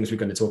the 8 things we're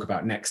going to talk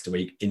about next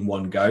week in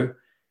one go.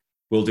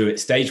 We'll do it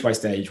stage by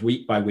stage,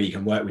 week by week,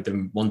 and work with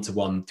them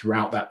one-to-one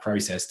throughout that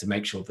process to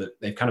make sure that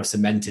they've kind of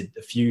cemented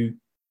a few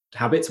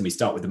habits. And we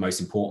start with the most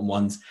important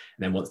ones.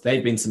 And then once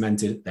they've been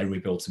cemented, then we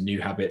build some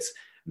new habits.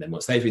 And then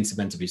once they've been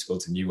cemented, we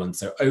build some new ones.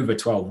 So over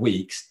 12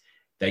 weeks,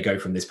 they go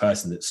from this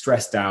person that's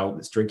stressed out,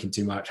 that's drinking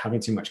too much, having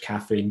too much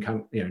caffeine,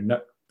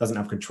 doesn't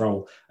have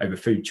control over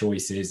food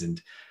choices and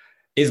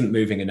isn't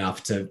moving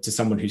enough to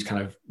someone who's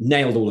kind of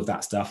nailed all of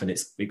that stuff, and it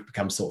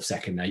becomes sort of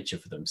second nature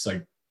for them. So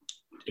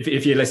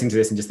if you're listening to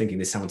this and just thinking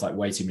this sounds like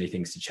way too many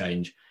things to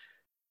change,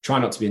 try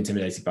not to be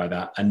intimidated by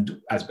that. And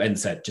as Ben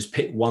said, just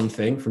pick one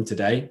thing from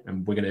today,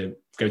 and we're going to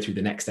go through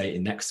the next 8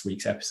 in next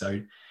week's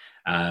episode.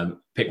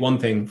 Pick one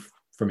thing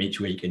from each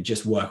week and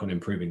just work on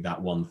improving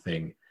that one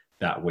thing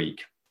that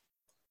week.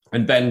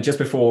 And Ben, just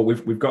before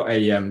we've got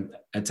a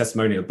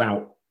testimonial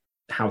about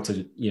how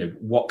to,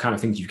 what kind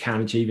of things you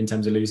can achieve in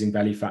terms of losing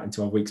belly fat in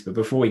 12 weeks. But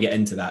before we get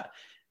into that,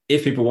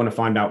 if people want to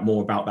find out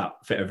more about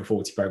that Fit Over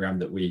 40 program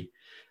that we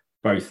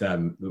both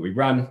that we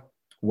run,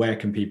 where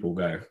can people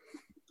go?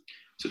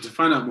 So to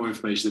find out more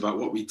information about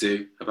what we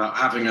do, about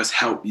having us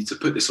help you to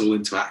put this all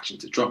into action,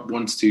 to drop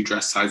 1 to 2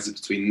 dress sizes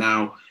between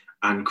now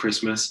and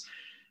Christmas,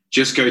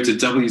 just go to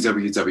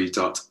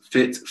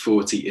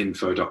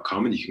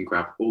www.fit40info.com and you can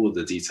grab all of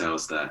the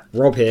details there.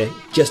 Rob here,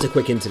 just a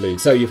quick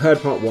interlude. So you've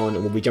heard part 1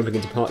 and we'll be jumping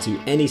into part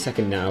 2 any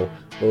second now,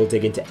 where we'll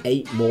dig into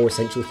 8 more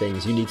essential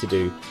things you need to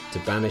do to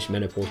banish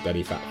menopause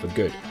belly fat for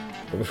good.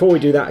 But before we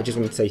do that, I just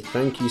want to say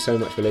thank you so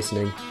much for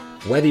listening,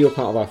 whether you're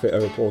part of our Fit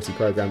Over 40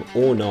 program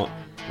or not,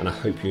 and I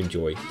hope you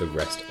enjoy the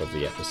rest of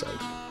the episode.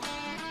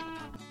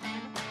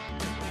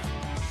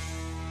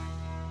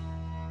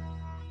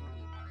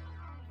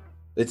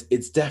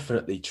 It's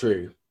definitely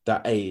true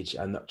that age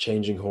and that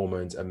changing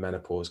hormones and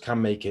menopause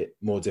can make it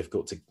more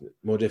difficult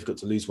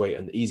to lose weight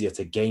and easier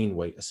to gain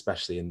weight,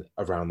 especially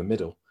around the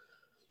middle.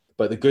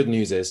 But the good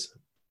news is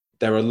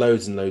there are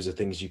loads and loads of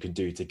things you can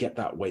do to get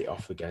that weight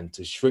off again,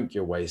 to shrink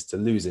your waist, to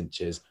lose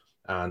inches.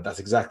 And that's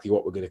exactly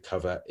what we're going to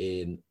cover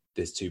in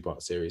this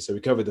 2-part series. So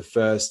we covered the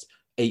first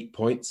 8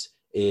 points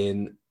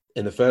in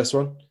the first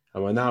one,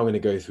 and we're now going to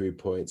go through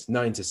points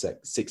 9 to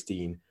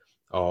 16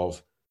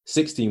 of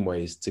 16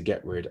 ways to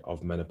get rid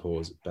of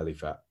menopause belly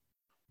fat.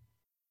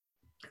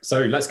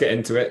 So let's get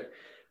into it.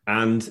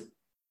 And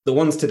the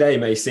ones today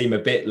may seem a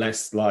bit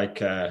less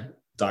direct.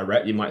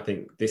 You might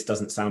think this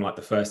doesn't sound like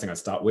the first thing I'd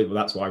start with. Well,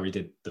 that's why we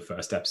did the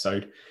first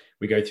episode.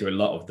 We go through a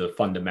lot of the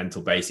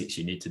fundamental basics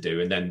you need to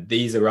do. And then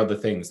these are other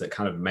things that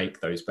kind of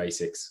make those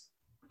basics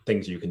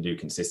things you can do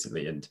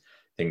consistently and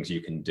things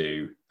you can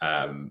do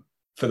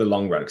for the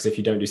long run. Because if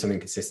you don't do something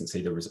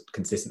consistently,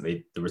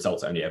 the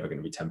results are only ever going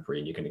to be temporary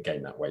and you're going to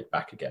gain that weight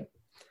back again.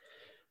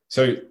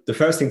 So the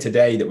first thing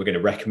today that we're going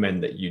to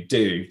recommend that you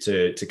do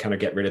to kind of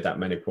get rid of that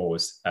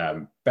menopause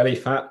belly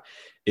fat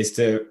is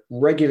to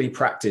regularly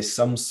practice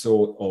some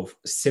sort of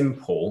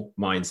simple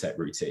mindset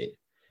routine.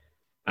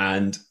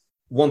 And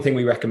one thing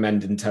we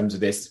recommend in terms of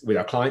this with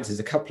our clients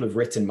is a couple of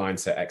written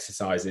mindset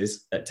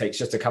exercises that takes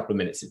just a couple of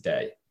minutes a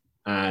day.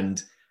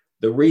 And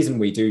the reason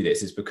we do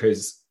this is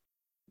because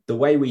the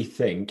way we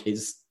think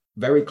is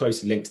very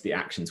closely linked to the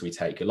actions we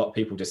take. A lot of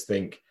people just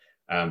think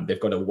they've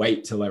got to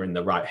wait till they're in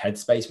the right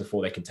headspace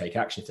before they can take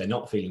action. If they're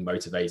not feeling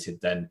motivated,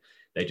 then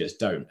they just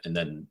don't, and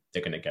then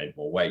they're going to gain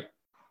more weight.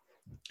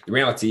 The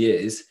reality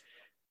is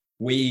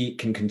we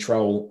can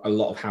control a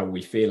lot of how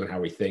we feel and how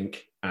we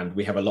think, and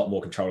we have a lot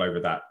more control over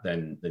that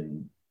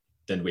than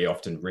than we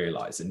often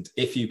realize. And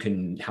if you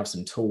can have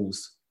some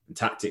tools and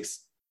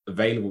tactics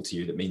available to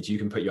you, that means you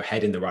can put your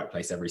head in the right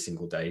place every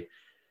single day,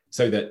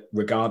 so that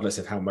regardless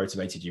of how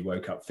motivated you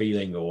woke up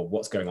feeling or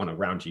what's going on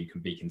around you, you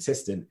can be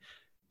consistent.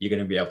 You're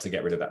going to be able to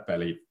get rid of that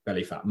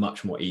belly fat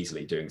much more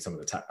easily doing some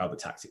of the other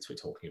tactics we're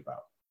talking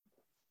about.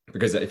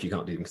 Because if you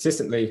can't do them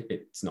consistently,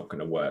 it's not going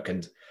to work.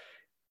 And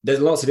there's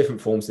lots of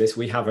different forms of this.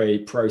 We have a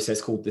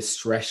process called the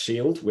stress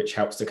shield, which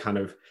helps to kind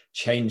of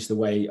change the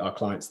way our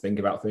clients think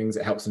about things.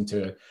 It helps them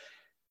to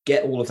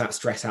get all of that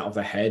stress out of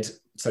their head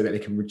so that they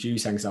can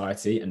reduce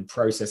anxiety and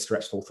process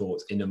stressful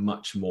thoughts in a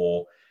much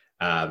more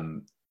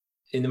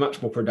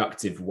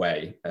productive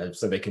way,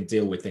 so they can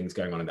deal with things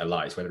going on in their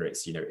lives, whether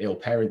it's, ill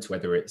parents,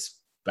 whether it's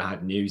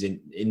bad news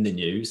in the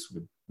news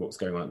with what's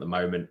going on at the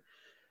moment.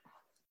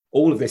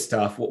 All of this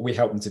stuff, what we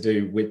help them to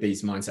do with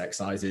these mindset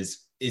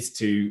exercises is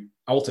to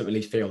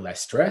ultimately feel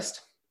less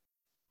stressed,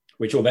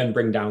 which will then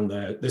bring down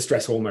the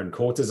stress hormone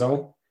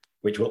cortisol,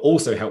 which will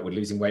also help with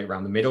losing weight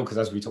around the middle. Because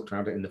as we talked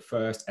about it in the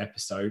first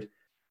episode,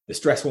 the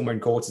stress hormone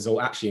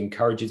cortisol actually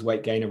encourages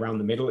weight gain around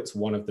the middle. It's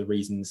one of the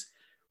reasons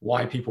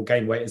why people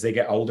gain weight as they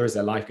get older, as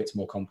their life gets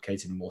more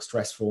complicated and more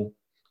stressful,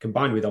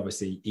 combined with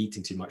obviously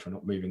eating too much or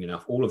not moving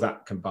enough. All of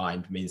that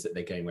combined means that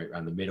they gain weight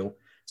around the middle.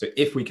 So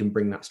if we can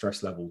bring that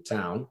stress level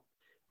down,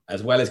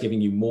 as well as giving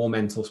you more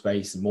mental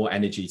space and more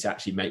energy to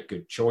actually make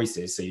good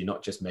choices, so you're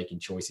not just making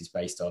choices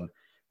based on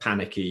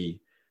panicky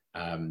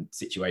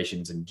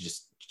situations and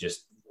just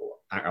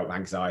out of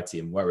anxiety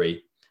and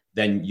worry,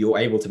 then you're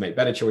able to make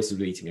better choices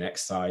with eating and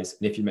exercise.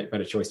 And if you make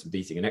better choices with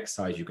eating and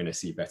exercise, you're going to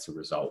see better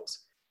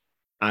results.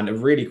 And a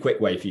really quick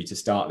way for you to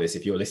start this,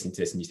 if you're listening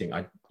to this and you think,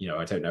 I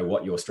don't know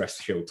what your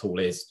stress shield tool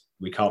is,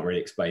 we can't really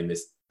explain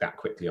this that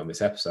quickly on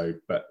this episode.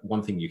 But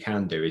one thing you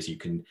can do is you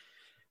can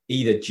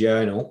either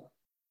journal.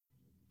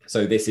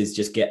 So this is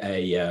just get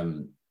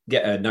a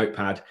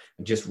notepad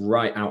and just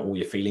write out all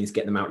your feelings,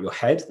 get them out your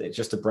head. It's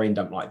just a brain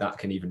dump like that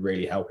can even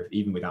really help,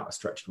 even without a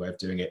structured way of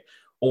doing it.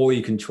 Or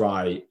you can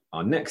try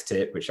our next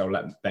tip, which I'll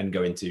let Ben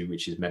go into,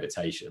 which is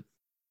meditation.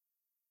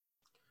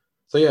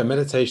 So yeah,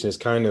 meditation is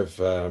kind of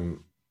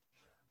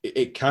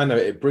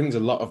it brings a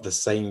lot of the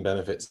same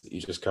benefits that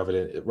you just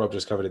covered Rob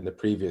just covered in the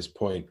previous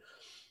point.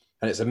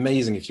 And it's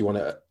amazing if you want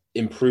to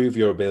improve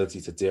your ability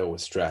to deal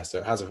with stress. So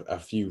it has a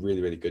few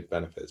really, really good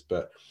benefits,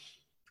 but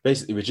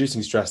basically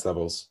reducing stress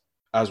levels,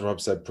 as Rob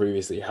said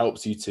previously,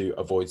 helps you to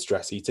avoid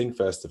stress eating.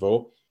 First of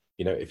all,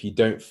 if you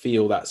don't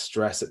feel that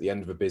stress at the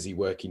end of a busy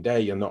working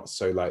day, you're not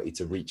so likely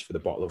to reach for the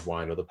bottle of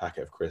wine or the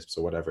packet of crisps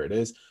or whatever it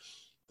is.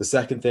 The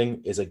second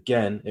thing is,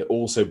 again, it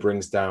also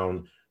brings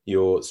down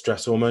your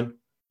stress hormone,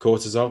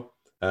 cortisol,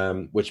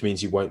 which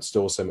means you won't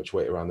store so much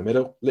weight around the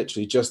middle.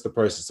 Literally just the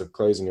process of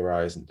closing your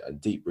eyes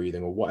and deep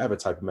breathing or whatever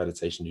type of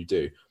meditation you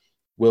do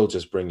will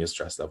just bring your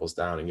stress levels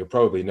down. And you'll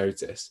probably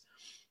notice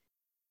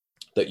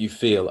that you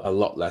feel a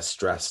lot less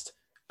stressed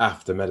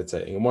after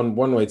meditating. And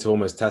one way to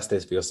almost test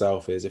this for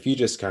yourself is if you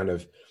just kind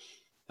of,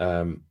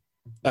 at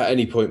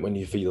any point when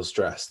you feel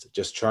stressed,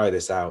 just try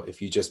this out. If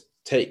you just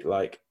take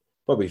like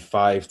probably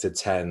 5 to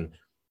 10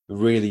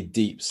 really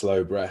deep,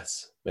 slow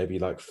breaths, maybe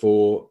like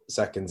 4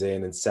 seconds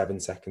in and 7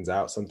 seconds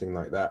out, something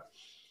like that.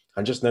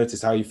 And just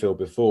notice how you feel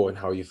before and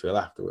how you feel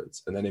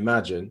afterwards. And then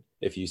imagine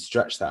if you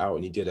stretch that out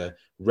and you did a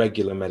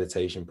regular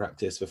meditation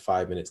practice for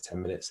 5 minutes,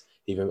 10 minutes,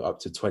 even up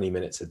to 20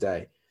 minutes a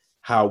day,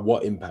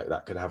 what impact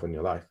that could have on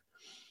your life.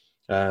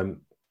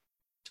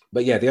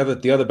 But yeah, the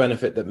other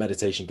benefit that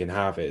meditation can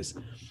have is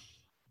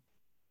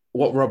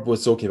what Rob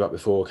was talking about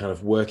before, kind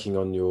of working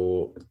on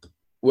your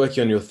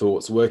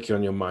thoughts, working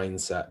on your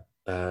mindset,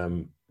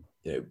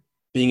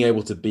 being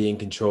able to be in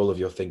control of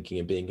your thinking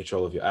and be in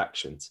control of your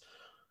actions.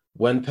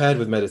 When paired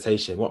with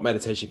meditation, what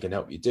meditation can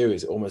help you do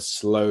is almost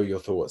slow your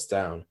thoughts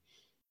down.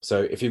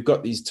 So if you've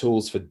got these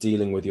tools for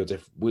dealing with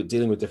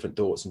different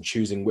thoughts and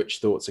choosing which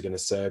thoughts are going to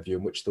serve you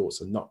and which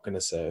thoughts are not going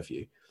to serve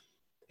you,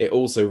 it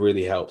also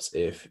really helps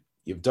if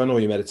you've done all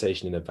your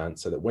meditation in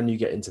advance, so that when you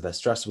get into that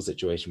stressful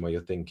situation where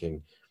you're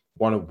thinking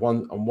on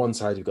one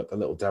side, you've got the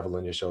little devil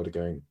on your shoulder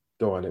going,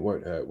 go on, it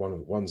won't hurt.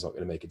 One's not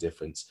going to make a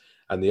difference.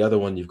 And the other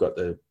one, you've got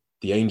the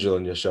angel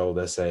on your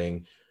shoulder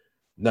saying,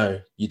 no,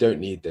 you don't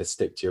need this,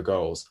 stick to your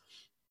goals.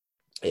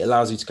 It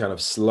allows you to kind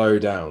of slow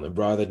down, and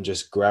rather than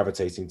just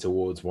gravitating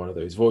towards one of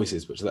those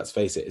voices, which, let's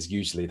face it, is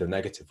usually the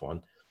negative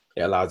one,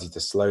 it allows you to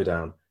slow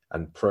down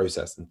and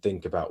process and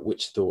think about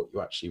which thought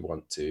you actually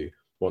want to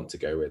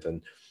go with.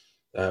 And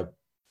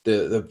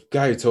the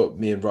guy who taught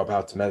me and Rob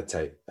how to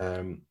meditate,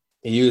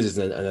 he uses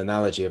an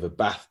analogy of a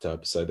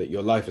bathtub, so that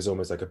your life is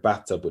almost like a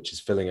bathtub, which is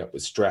filling up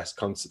with stress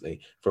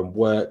constantly, from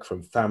work,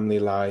 from family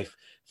life,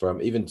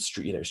 from even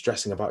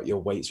stressing about your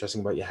weight,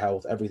 stressing about your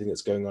health, everything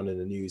that's going on in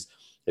the news.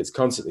 It's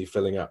constantly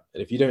filling up.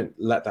 And if you don't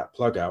let that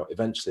plug out,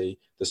 eventually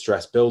the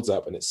stress builds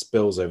up and it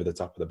spills over the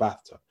top of the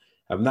bathtub.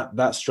 And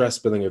that stress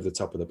spilling over the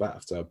top of the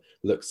bathtub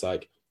looks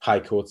like high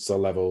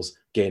cortisol levels,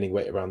 gaining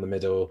weight around the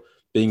middle,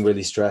 being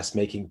really stressed,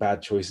 making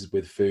bad choices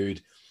with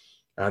food.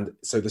 And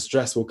so the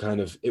stress will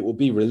it will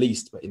be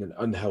released, but in an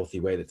unhealthy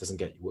way that doesn't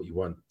get you what you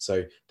want.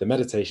 So the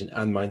meditation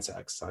and mindset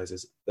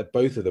exercises, that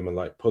both of them are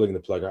like pulling the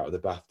plug out of the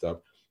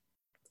bathtub,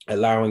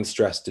 allowing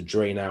stress to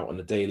drain out on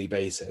a daily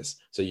basis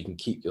so you can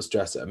keep your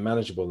stress at a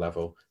manageable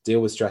level, deal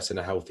with stress in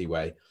a healthy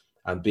way,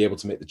 and be able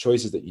to make the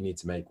choices that you need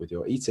to make with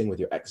your eating, with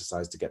your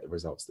exercise, to get the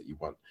results that you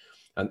want.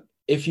 And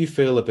if you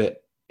feel a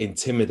bit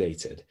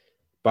intimidated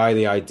by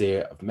the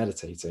idea of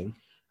meditating,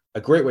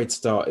 a great way to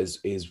start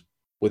is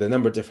with a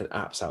number of different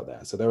apps out there.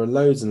 So there are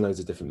loads and loads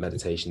of different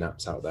meditation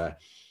apps out there.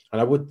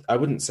 And I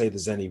wouldn't say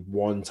there's any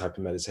one type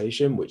of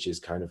meditation, which is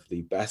kind of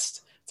the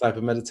best type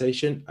of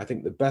meditation. I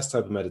think the best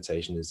type of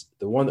meditation is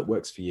the one that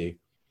works for you,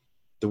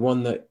 the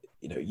one that,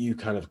 you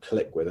kind of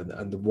click with,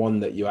 and the one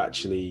that you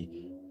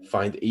actually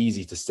find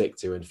easy to stick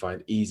to and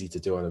find easy to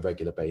do on a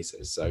regular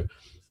basis. So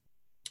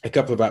a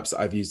couple of apps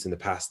that I've used in the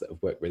past that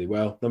have worked really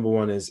well. Number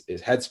one is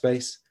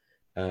Headspace.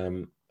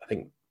 I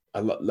think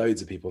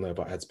loads of people know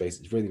about Headspace.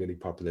 It's really, really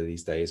popular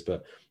these days,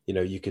 but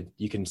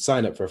you can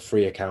sign up for a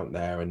free account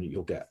there, and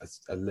you'll get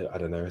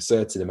a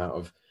certain amount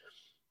of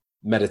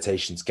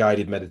meditations,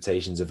 guided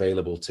meditations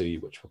available to you,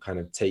 which will kind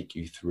of take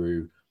you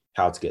through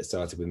how to get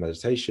started with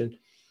meditation.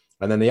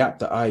 And then the app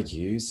that I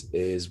use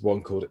is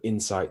one called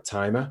Insight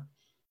Timer.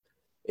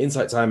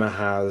 Insight Timer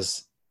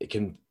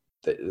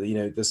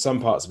there's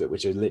some parts of it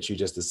which are literally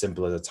just as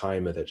simple as a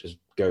timer that just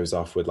goes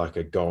off with like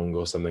a gong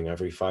or something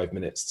every 5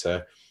 minutes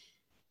to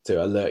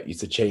alert you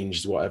to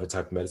change whatever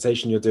type of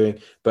meditation you're doing.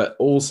 But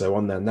also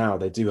on there now,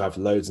 they do have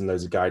loads and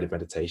loads of guided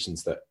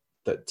meditations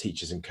that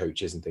teachers and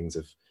coaches and things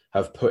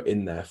have put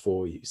in there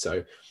for you.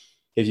 So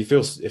if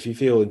you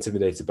feel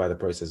intimidated by the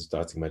process of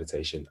starting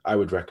meditation, I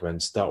would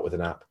recommend start with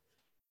an app,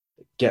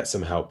 get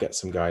some help, get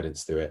some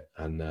guidance through it,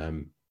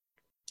 and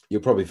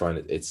you'll probably find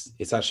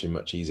it's actually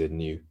much easier than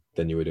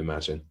you would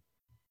imagine.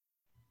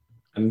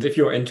 And if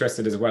you're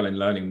interested as well in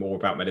learning more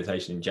about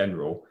meditation in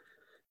general,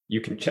 you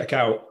can check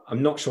out,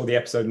 I'm not sure the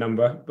episode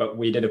number, but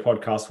we did a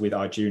podcast with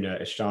Arjuna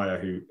Ishaya,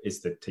 who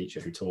is the teacher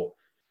who taught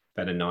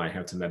Ben and I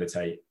how to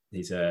meditate.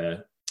 He's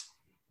a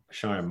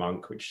Shire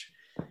monk, which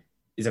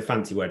is a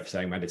fancy word for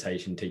saying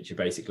meditation teacher,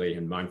 basically,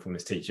 and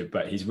mindfulness teacher,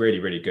 but he's really,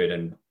 really good.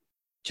 And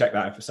check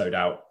that episode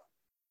out.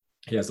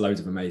 He has loads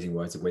of amazing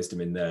words of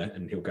wisdom in there,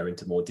 and he'll go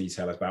into more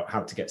detail about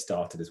how to get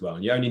started as well.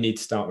 And you only need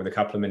to start with a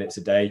couple of minutes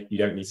a day. You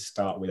don't need to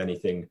start with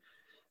anything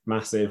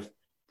massive,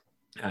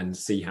 and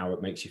see how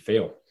it makes you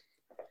feel.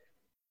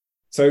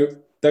 So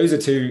those are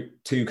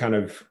two kind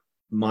of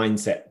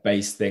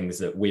mindset-based things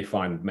that we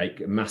find make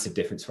a massive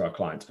difference for our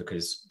clients,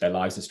 because their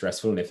lives are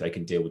stressful, and if they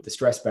can deal with the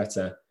stress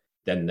better,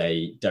 then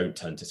they don't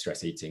turn to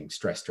stress eating,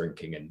 stress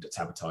drinking, and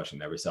sabotaging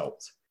their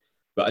results.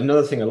 But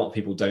another thing a lot of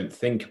people don't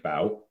think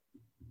about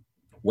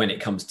when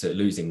it comes to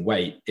losing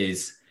weight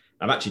is,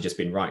 I've actually just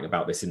been writing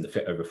about this in the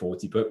Fit Over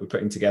 40 book we're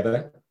putting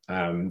together,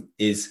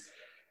 is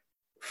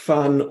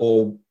fun,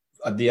 or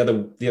the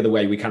other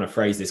way we kind of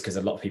phrase this, because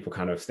a lot of people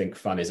kind of think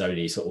fun is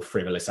only sort of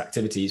frivolous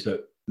activities,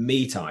 but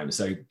me time.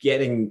 So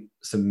getting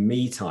some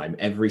me time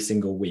every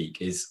single week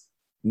is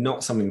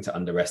not something to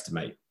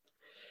underestimate.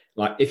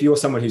 Like if you're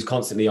someone who's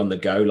constantly on the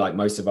go, like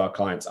most of our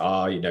clients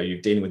are,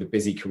 you're dealing with a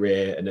busy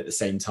career, and at the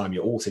same time,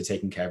 you're also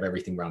taking care of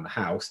everything around the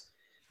house,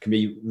 it can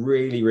be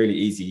really, really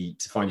easy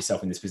to find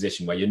yourself in this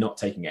position where you're not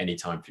taking any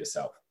time for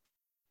yourself,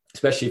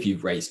 especially if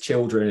you've raised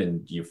children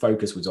and your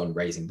focus was on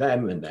raising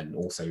them and then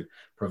also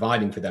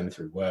providing for them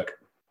through work.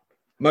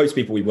 Most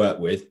people we work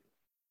with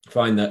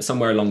find that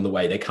somewhere along the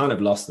way, they kind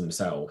of lost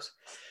themselves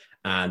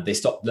and they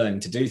stopped learning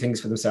to do things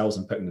for themselves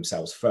and putting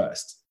themselves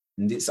first.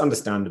 And it's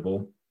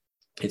understandable.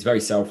 It's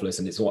very selfless,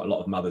 and it's what a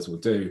lot of mothers will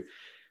do.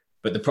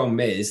 But the problem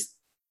is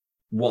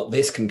what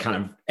this can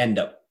kind of end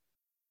up,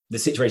 the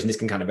situation this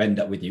can kind of end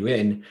up with you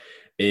in,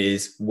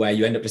 is where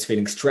you end up just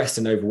feeling stressed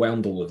and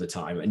overwhelmed all of the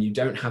time, and you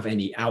don't have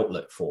any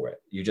outlet for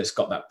it. You just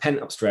got that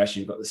pent up stress,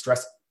 you've got the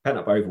stress, pent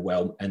up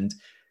overwhelm, and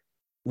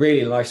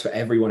really life's for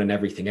everyone and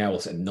everything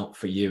else and not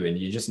for you. And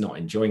you're just not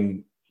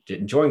enjoying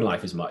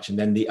life as much. And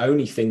then the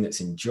only thing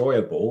that's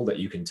enjoyable that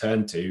you can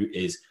turn to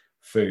is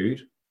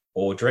food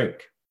or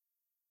drink.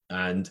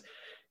 And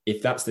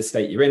if that's the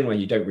state you're in, where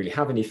you don't really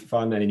have any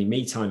fun and any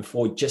me time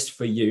just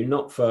for you,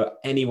 not for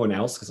anyone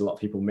else, because a lot of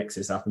people mix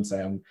this up and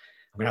say, I'm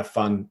going to have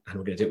fun and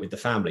we're going to do it with the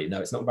family. No,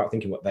 it's not about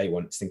thinking what they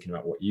want. It's thinking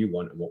about what you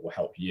want and what will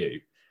help you.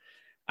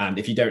 And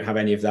if you don't have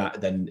any of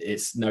that, then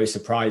it's no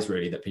surprise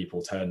really that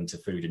people turn to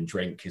food and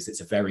drink, because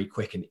it's a very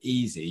quick and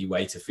easy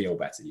way to feel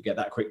better. You get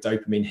that quick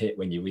dopamine hit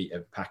when you eat a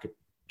pack of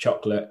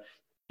chocolate.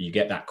 You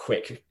get that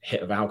quick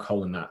hit of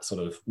alcohol and that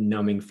sort of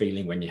numbing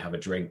feeling when you have a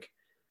drink.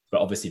 But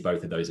obviously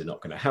both of those are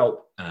not going to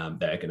help.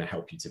 They're going to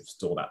help you to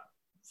store that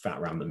fat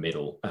around the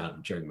middle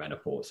during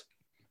menopause.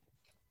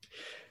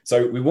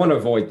 So we want to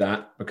avoid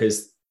that,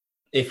 because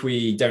if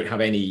we don't have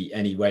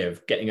any way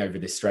of getting over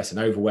this stress and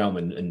overwhelm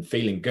and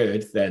feeling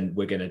good, then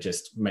we're going to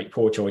just make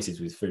poor choices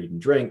with food and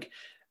drink.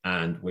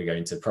 And we're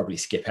going to probably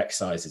skip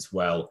exercise as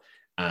well.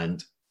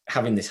 And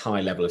having this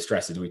high level of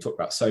stress, as we talked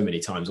about so many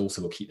times,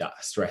 also will keep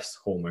that stress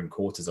hormone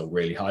cortisol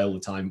really high all the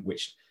time,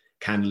 which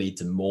can lead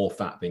to more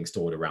fat being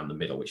stored around the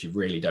middle, which you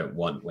really don't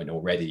want when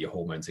already your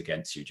hormones are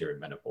against you during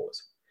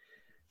menopause.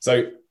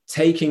 So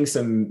taking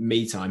some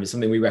me time is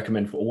something we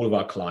recommend for all of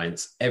our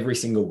clients every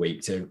single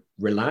week to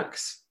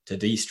relax, to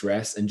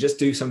de-stress, and just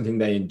do something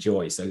they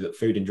enjoy so that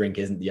food and drink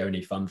isn't the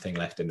only fun thing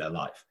left in their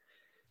life.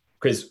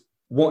 Because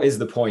what is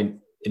the point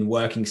in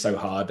working so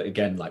hard?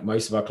 Again, like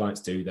most of our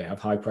clients do, they have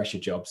high pressure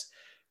jobs.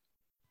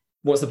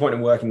 What's the point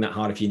in working that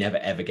hard if you never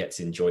ever get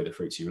to enjoy the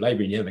fruits of your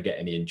labor? You never get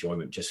any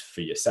enjoyment just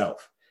for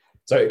yourself.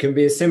 So it can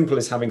be as simple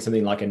as having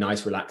something like a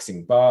nice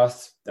relaxing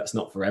bath. That's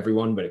not for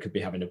everyone, but it could be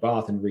having a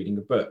bath and reading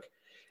a book.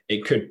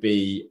 It could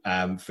be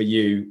for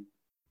you,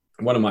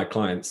 one of my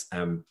clients,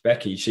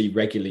 Becky, she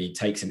regularly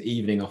takes an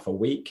evening off a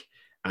week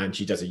and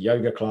she does a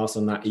yoga class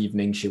on that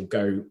evening. She'll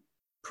go,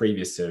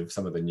 previous to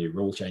some of the new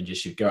rule changes,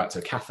 she'd go out to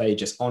a cafe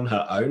just on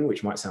her own,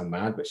 which might sound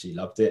mad, but she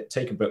loved it.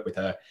 Take a book with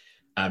her.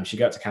 She'd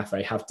go out to a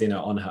cafe, have dinner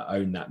on her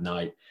own that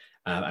night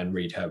and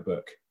read her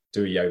book,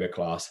 do a yoga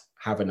class,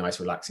 have a nice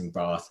relaxing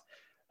bath.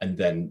 And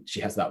then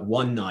she has that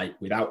one night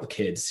without the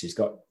kids. She's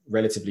got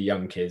relatively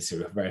young kids who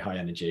have very high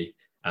energy.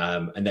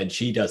 And then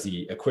she does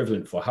the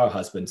equivalent for her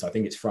husband. So I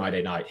think it's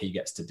Friday night. He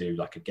gets to do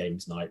like a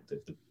games night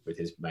with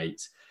his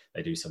mates.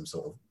 They do some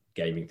sort of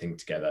gaming thing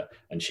together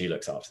and she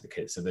looks after the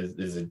kids. So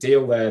there's a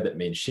deal there that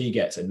means she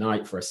gets a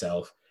night for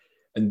herself.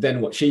 And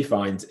then what she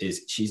finds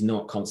is she's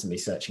not constantly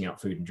searching out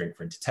food and drink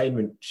for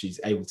entertainment. She's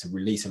able to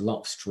release a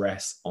lot of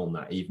stress on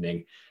that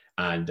evening.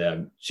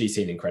 And she's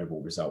seen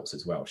incredible results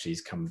as well.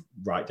 She's come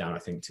right down, I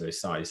think, to a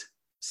size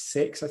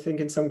 6, I think,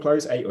 in some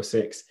clothes, 8 or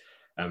 6.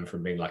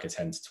 From being like a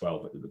 10 to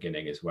 12 at the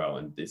beginning as well.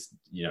 And it's,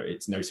 you know,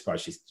 it's no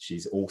surprise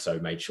she's also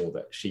made sure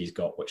that she's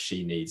got what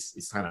she needs.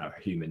 It's kind of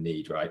a human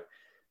need, right?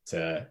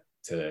 To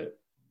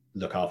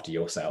look after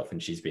yourself.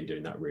 And she's been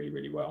doing that really,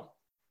 really well.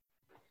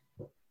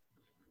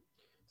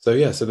 So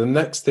the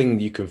next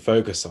thing you can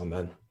focus on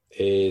then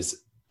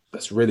is,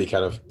 that's really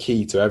kind of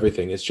key to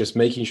everything. It's just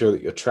making sure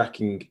that you're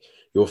tracking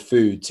your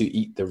food to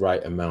eat the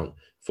right amount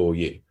for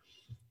you.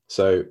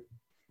 So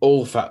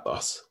all fat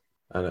loss,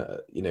 and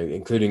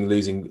including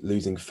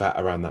losing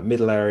fat around that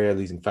middle area,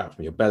 losing fat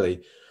from your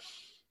belly.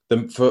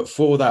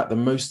 For that, the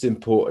most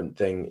important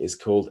thing is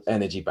called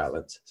energy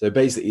balance. So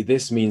basically,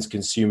 this means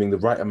consuming the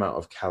right amount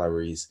of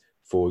calories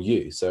for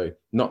you. So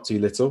not too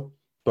little,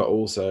 but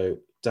also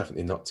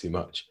definitely not too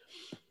much.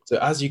 So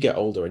as you get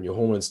older and your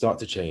hormones start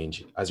to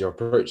change, as you're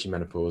approaching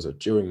menopause or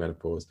during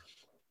menopause,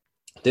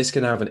 this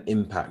can have an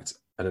impact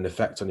and an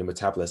effect on your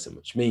metabolism,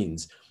 which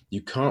means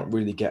you can't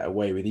really get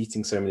away with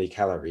eating so many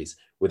calories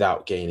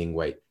without gaining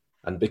weight.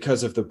 And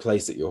because of the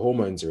place that your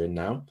hormones are in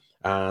now,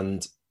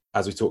 and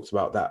as we talked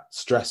about, that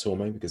stress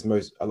hormone, because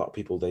a lot of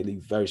people, they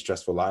lead very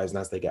stressful lives,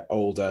 and as they get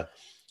older,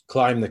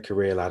 climb the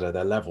career ladder,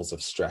 their levels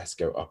of stress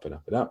go up and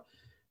up and up.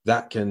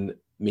 That can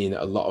mean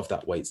that a lot of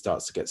that weight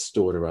starts to get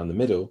stored around the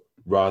middle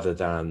rather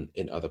than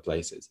in other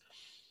places.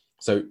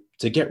 So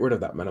to get rid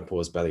of that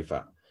menopause belly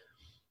fat,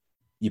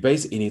 you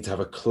basically need to have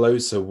a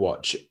closer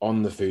watch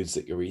on the foods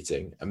that you're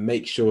eating and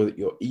make sure that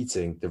you're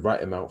eating the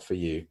right amount for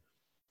you,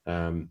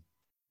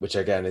 which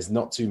again is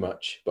not too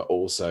much, but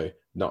also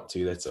not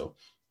too little.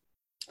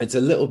 It's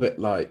a little bit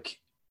like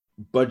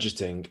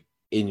budgeting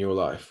in your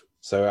life.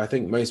 So I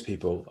think most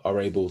people are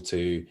able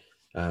to,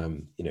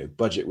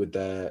 budget with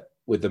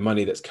the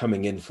money that's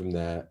coming in from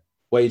their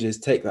wages,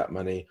 take that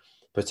money,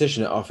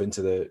 partition it off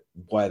into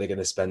where they're going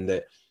to spend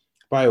it,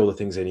 buy all the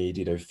things they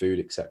need, food,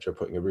 etc.,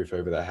 putting a roof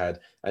over their head.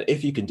 And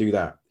if you can do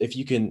that, if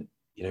you can,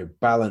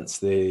 balance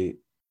the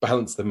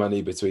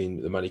money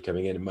between the money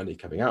coming in and money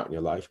coming out in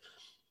your life,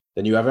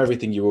 then you have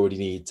everything you already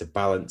need to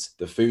balance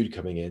the food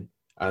coming in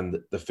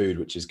and the food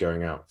which is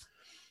going out.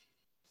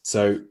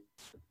 So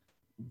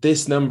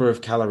this number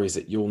of calories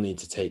that you'll need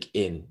to take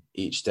in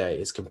each day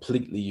is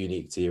completely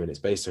unique to you, and it's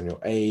based on your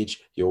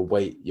age, your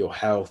weight, your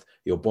health,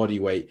 your body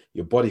weight,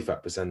 your body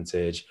fat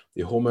percentage,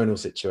 your hormonal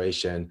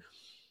situation,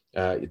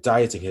 your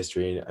dieting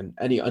history, and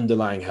any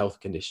underlying health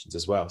conditions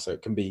as well. So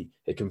it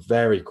can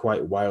vary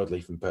quite wildly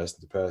from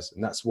person to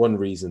person. That's one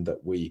reason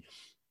that we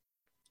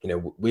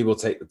will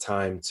take the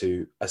time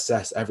to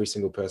assess every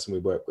single person we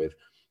work with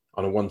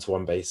on a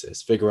one-to-one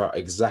basis, figure out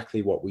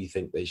exactly what we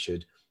think they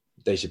should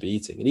be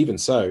eating. And even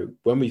so,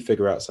 when we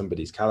figure out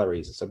somebody's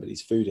calories and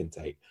somebody's food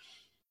intake,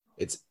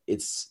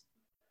 it's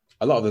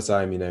a lot of the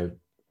time,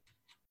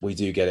 we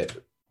do get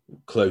it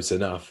close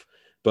enough,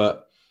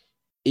 but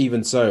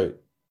even so,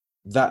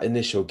 that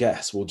initial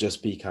guess will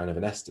just be kind of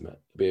an estimate.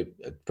 It'll be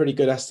a pretty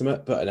good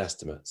estimate, but an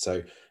estimate.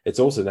 So it's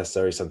also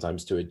necessary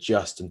sometimes to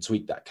adjust and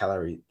tweak that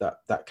calorie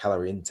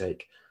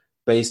intake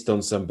based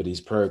on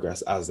somebody's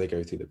progress as they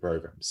go through the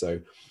program. So,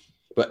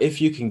 but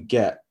if you can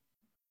get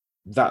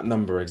that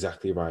number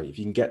exactly right, if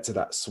you can get to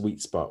that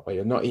sweet spot where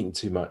you're not eating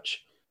too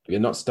much, you're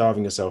not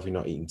starving yourself, you're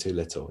not eating too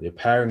little, you're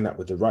pairing that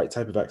with the right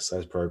type of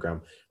exercise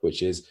program,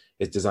 which is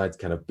designed to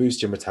kind of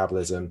boost your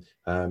metabolism,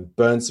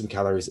 burn some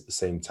calories at the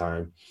same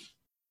time,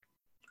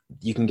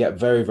 you can get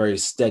very, very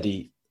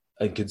steady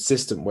and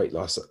consistent weight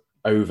loss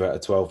over a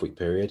 12-week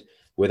period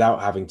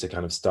without having to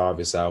kind of starve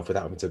yourself,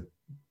 without having to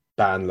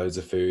ban loads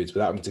of foods,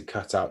 without having to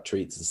cut out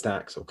treats and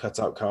snacks or cut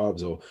out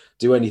carbs or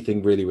do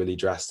anything really, really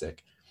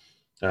drastic.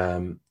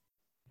 But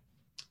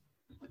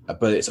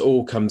it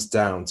all comes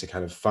down to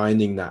kind of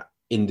finding that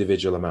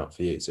individual amount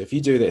for you. So if you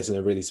do this in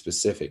a really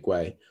specific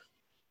way,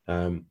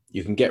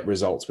 you can get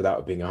results without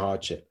it being a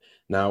hardship.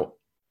 Now,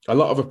 a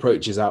lot of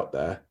approaches out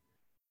there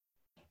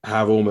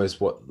have almost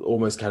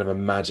kind of a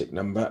magic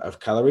number of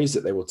calories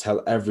that they will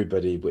tell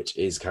everybody, which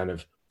is kind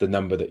of the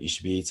number that you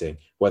should be eating.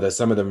 Whether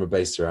some of them are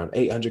based around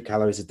 800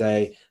 calories a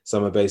day,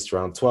 some are based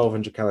around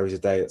 1200 calories a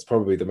day. That's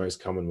probably the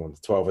most common one,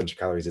 1200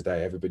 calories a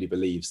day. Everybody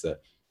believes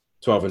that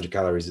 1200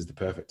 calories is the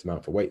perfect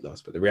amount for weight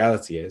loss. But the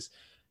reality is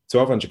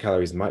 1200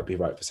 calories might be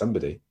right for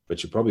somebody,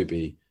 but you'll probably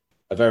be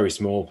a very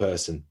small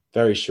person,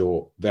 very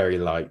short, very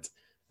light.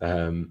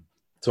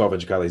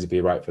 1200 calories would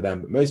be right for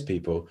them. But most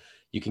people,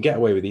 you can get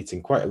away with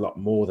eating quite a lot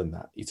more than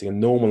that, eating a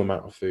normal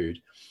amount of food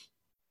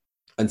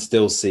and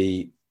still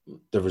see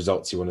the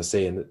results you want to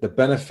see. And the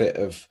benefit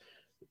of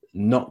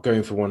not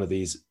going for one of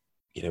these,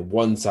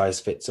 one size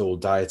fits all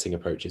dieting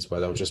approaches where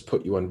they'll just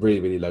put you on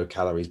really, really low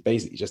calories,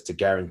 basically just to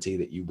guarantee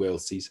that you will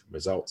see some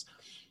results.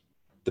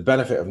 The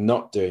benefit of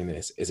not doing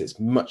this is it's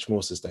much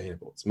more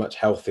sustainable. It's much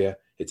healthier.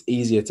 It's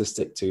easier to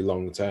stick to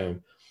long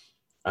term.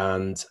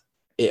 And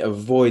it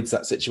avoids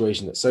that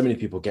situation that so many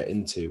people get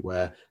into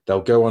where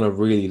they'll go on a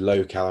really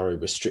low calorie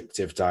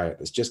restrictive diet.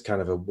 It's just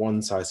kind of a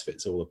one size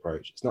fits all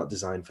approach. It's not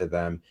designed for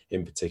them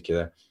in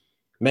particular.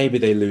 Maybe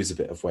they lose a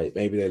bit of weight.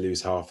 Maybe they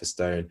lose half a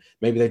stone.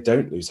 Maybe they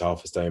don't lose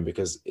half a stone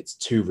because it's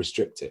too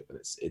restrictive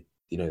and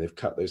they've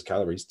cut those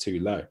calories too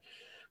low.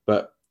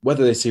 But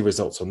whether they see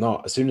results or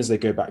not, as soon as they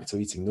go back to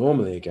eating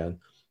normally again,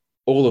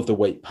 all of the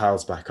weight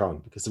piles back on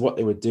because what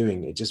they were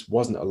doing, it just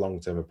wasn't a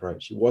long-term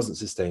approach. It wasn't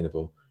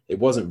sustainable. It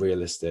wasn't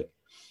realistic.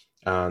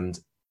 And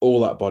all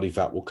that body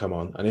fat will come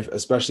on. And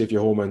especially if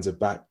your hormones are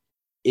back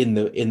in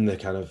the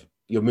kind of,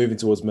 you're moving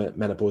towards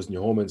menopause and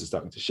your hormones are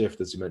starting to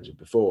shift, as you mentioned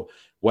before,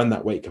 when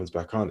that weight comes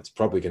back on, it's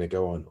probably going to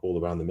go on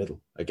all around the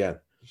middle again.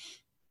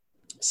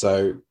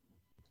 So,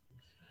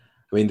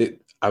 I mean,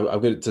 I'm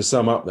going to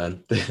sum up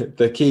then.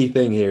 The key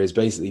thing here is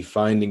basically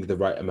finding the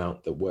right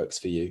amount that works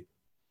for you.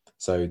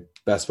 So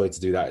best way to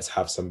do that is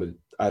have somebody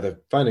either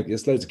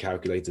there's loads of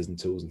calculators and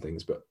tools and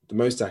things, but the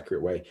most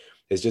accurate way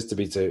is just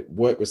to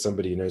work with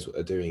somebody who knows what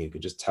they're doing, who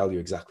can just tell you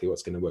exactly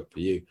what's going to work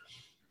for you.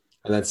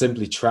 And then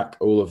simply track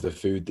all of the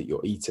food that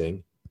you're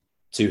eating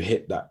to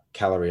hit that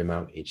calorie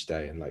amount each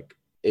day. And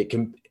it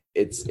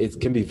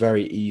can be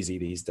very easy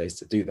these days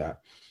to do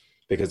that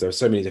because there are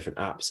so many different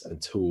apps and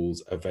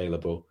tools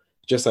available.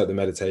 Just like the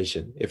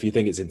meditation, if you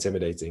think it's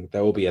intimidating,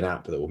 there will be an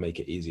app that will make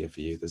it easier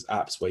for you. There's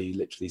apps where you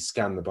literally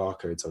scan the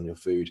barcodes on your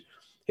food.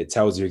 It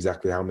tells you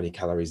exactly how many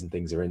calories and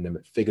things are in them.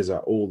 It figures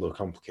out all the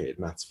complicated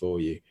maths for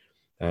you.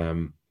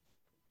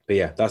 But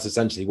yeah, that's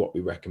essentially what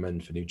we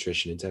recommend for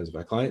nutrition in terms of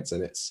our clients.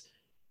 And it's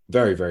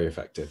very, very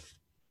effective.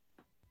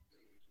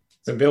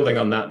 So building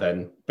on that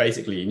then,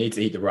 basically you need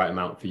to eat the right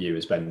amount for you,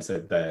 as Ben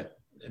said there,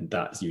 and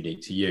that's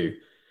unique to you.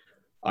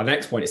 Our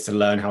next point is to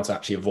learn how to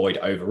actually avoid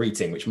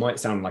overeating, which might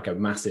sound like a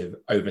massive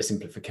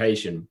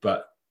oversimplification,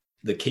 but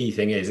the key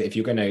thing is if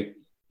you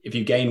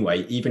gain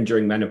weight, even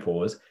during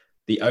menopause,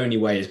 the only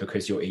way is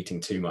because you're eating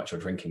too much or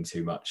drinking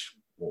too much,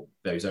 or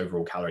those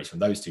overall calories from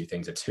those two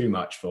things are too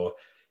much for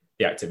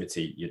the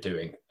activity you're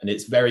doing. And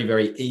it's very,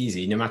 very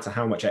easy, no matter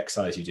how much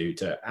exercise you do,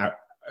 to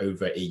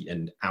overeat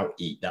and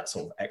out-eat that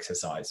sort of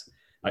exercise.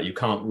 Like you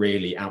can't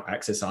really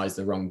out-exercise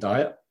the wrong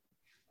diet.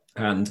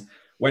 And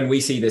when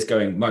we see this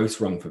going most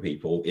wrong for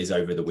people is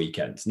over the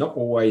weekend. Not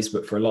always,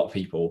 but for a lot of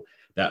people,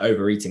 their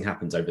overeating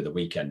happens over the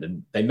weekend.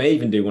 And they may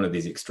even do one of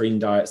these extreme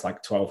diets,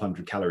 like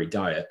 1200 calorie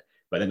diet,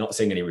 but they're not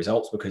seeing any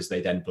results because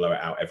they then blow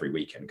it out every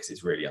weekend because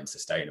it's really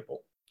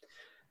unsustainable.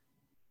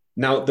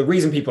 Now, the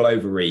reason people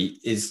overeat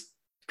is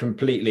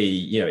completely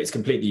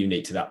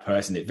unique to that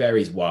person. It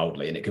varies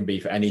wildly, and it can be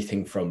for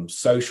anything from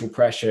social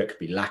pressure. It could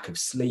be lack of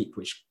sleep,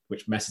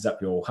 which messes up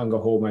your hunger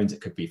hormones.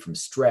 It could be from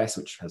stress,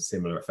 which has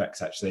similar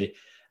effects actually.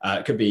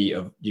 It could be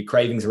your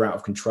cravings are out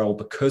of control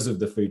because of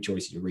the food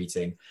choices you're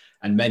eating,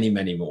 and many,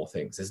 many more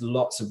things. There's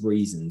lots of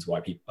reasons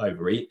why people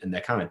overeat, and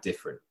they're kind of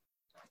different.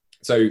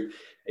 So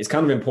it's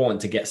kind of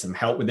important to get some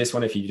help with this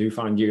one if you do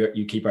find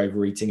you keep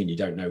overeating and you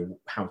don't know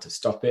how to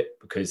stop it,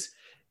 because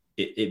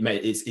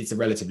it's a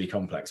relatively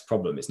complex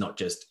problem. It's not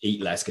just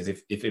eat less, because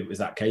if it was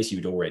that case,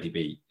 you'd already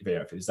be, if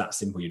it was that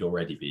simple, you'd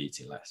already be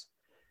eating less.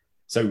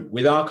 So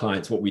with our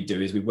clients, what we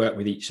do is we work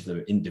with each of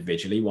them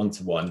individually,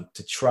 one-to-one,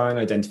 to try and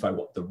identify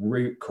what the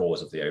root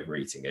cause of the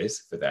overeating is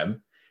for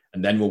them.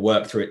 And then we'll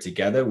work through it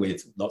together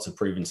with lots of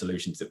proven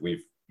solutions that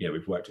we've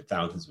worked with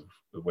thousands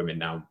of women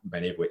now,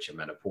 many of which are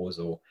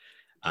menopausal.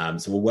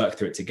 So we'll work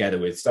through it together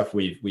with stuff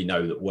we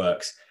know that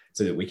works,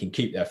 so that we can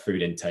keep their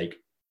food intake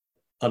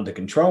under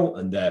control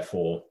and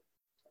therefore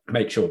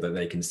make sure that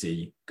they can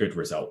see good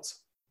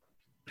results.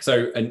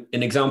 So an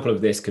example of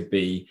this could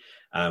be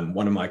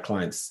one of my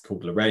clients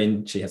called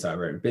Lorraine. She has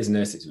her own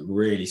business. It's a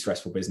really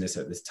stressful business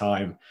at this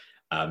time.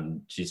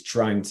 She's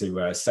trying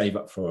to save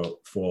up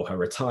for her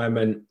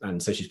retirement.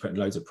 And so she's putting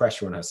loads of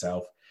pressure on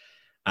herself.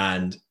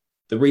 And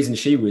the reason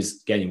she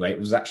was gaining weight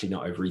was actually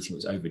not overeating, it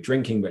was over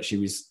drinking, but she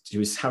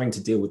was having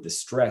to deal with the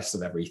stress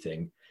of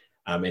everything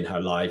in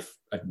her life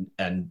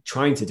and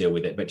trying to deal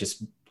with it, but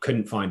just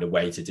couldn't find a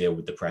way to deal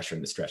with the pressure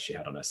and the stress she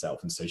had on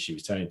herself. And so she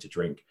was turning to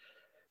drink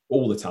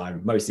all the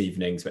time, most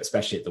evenings, but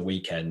especially at the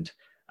weekend,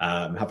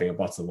 having a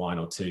bottle of wine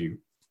or two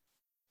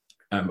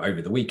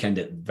over the weekend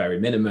at very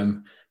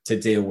minimum to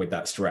deal with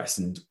that stress.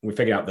 And we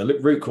figured out the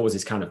root cause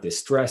is kind of this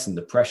stress and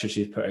the pressure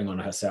she's putting on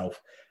herself.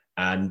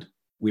 And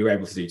we were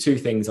able to do two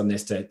things on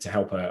this to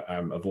help her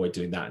avoid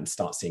doing that and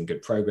start seeing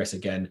good progress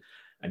again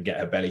and get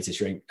her belly to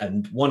shrink.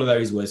 And one of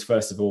those was,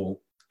 first of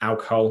all,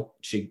 alcohol.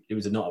 It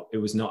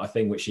was not a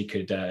thing which she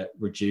could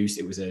reduce.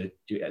 It was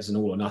an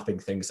all or nothing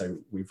thing. So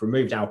we've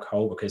removed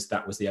alcohol because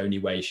that was the only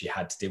way she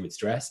had to deal with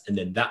stress. And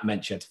then that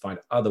meant she had to find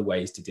other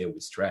ways to deal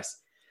with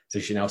stress. So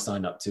she now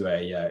signed up to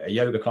a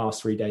yoga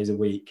class 3 days a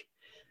week.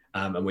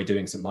 And we're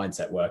doing some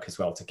mindset work as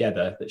well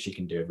together that she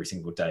can do every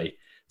single day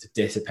to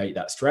dissipate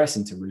that stress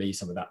and to relieve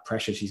some of that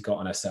pressure she's got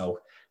on herself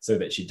so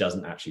that she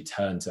doesn't actually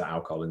turn to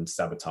alcohol and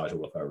sabotage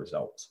all of her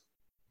results.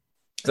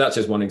 So that's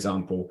just one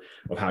example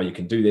of how you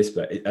can do this.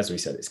 But as we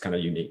said, it's kind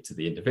of unique to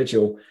the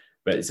individual,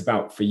 but it's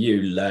about, for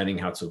you, learning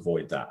how to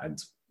avoid that.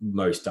 And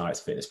most diets,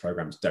 fitness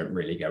programs don't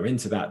really go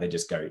into that. They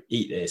just go,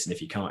 eat this. And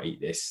if you can't eat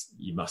this,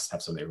 you must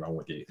have something wrong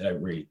with you. They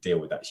don't really deal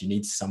with that. So you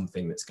need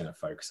something that's going to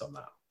focus on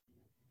that.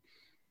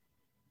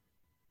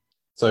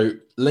 So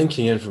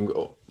linking in from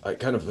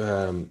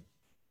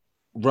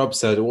Rob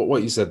said,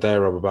 what you said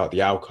there, Rob, about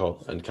the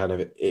alcohol and kind of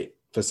it,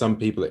 for some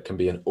people, it can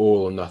be an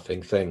all or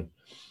nothing thing.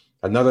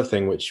 Another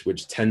thing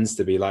which tends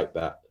to be like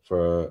that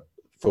for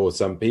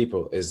some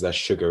people is their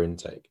sugar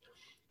intake.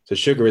 So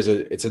sugar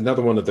it's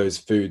another one of those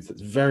foods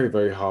that's very,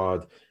 very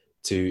hard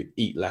to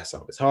eat less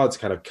of. It's hard to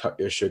kind of cut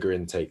your sugar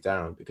intake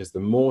down because the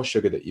more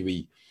sugar that you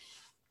eat,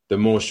 the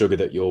more sugar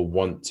that you'll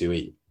want to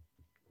eat.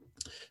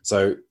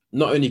 So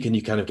not only can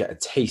you kind of get a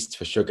taste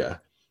for sugar,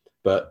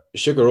 but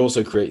sugar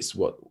also creates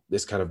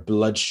this kind of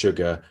blood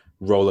sugar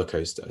roller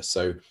coaster.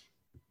 So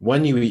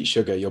when you eat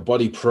sugar, your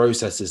body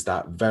processes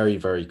that very,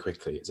 very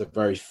quickly. It's a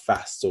very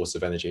fast source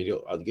of energy.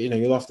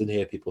 You'll often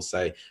hear people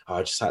say, "Oh,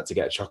 I just had to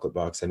get a chocolate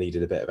bar because I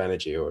needed a bit of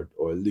energy," or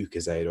a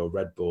Lucozade or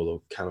Red Bull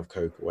or can of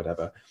Coke or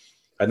whatever.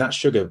 And that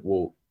sugar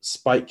will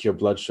spike your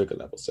blood sugar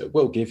level. So it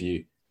will give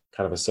you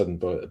kind of a sudden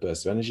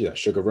burst of energy, that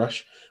sugar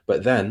rush.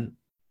 But then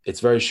it's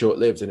very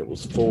short-lived and it will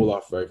fall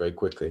off very, very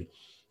quickly.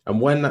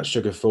 And when that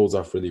sugar falls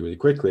off really, really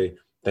quickly,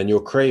 then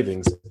your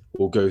cravings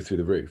will go through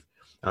the roof.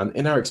 And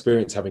in our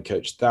experience, having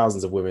coached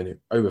thousands of women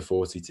over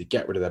 40 to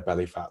get rid of their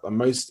belly fat, the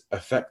most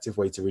effective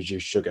way to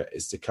reduce sugar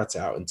is to cut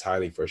it out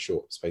entirely for a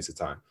short space of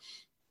time.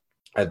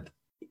 And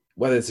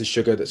whether it's the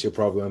sugar that's your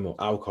problem or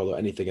alcohol or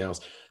anything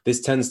else,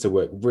 this tends to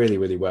work really,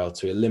 really well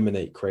to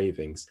eliminate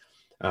cravings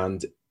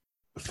and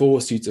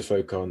force you to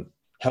focus on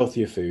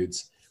healthier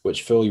foods,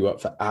 which fill you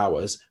up for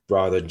hours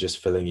rather than just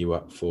filling you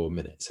up for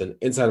minutes. And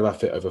inside of our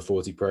Fit Over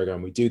 40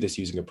 program, we do this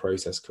using a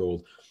process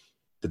called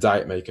the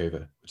diet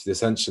makeover, which is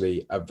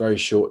essentially a very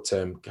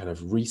short-term kind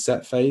of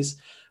reset phase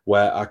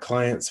where our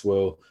clients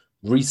will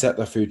reset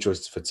their food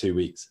choices for 2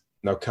 weeks.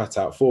 And they'll cut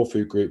out 4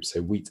 food groups,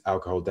 so wheat,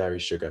 alcohol, dairy,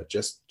 sugar,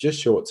 just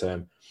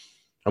short-term.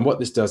 And what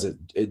this does,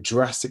 it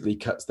drastically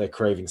cuts their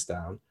cravings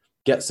down,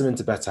 gets them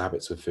into better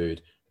habits with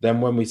food.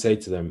 Then when we say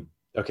to them,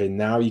 okay,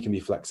 now you can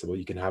be flexible,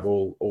 you can have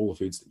all the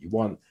foods that you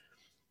want,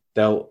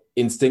 they'll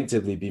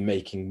instinctively be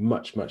making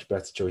much, much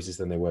better choices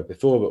than they were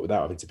before, but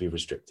without having to be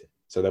restricted.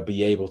 So they'll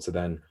be able to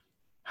then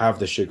have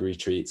the sugary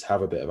treats,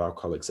 have a bit of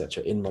alcohol,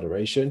 etc., in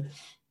moderation,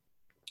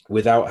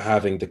 without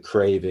having the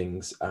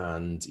cravings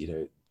and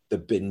the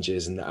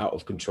binges and the out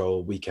of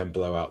control weekend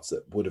blowouts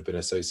that would have been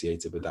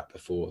associated with that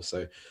before.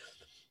 So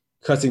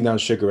cutting down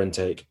sugar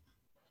intake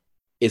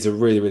is a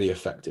really, really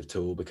effective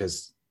tool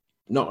because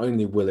not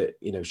only will it,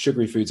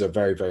 sugary foods are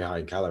very, very high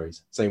in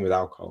calories. Same with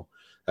alcohol.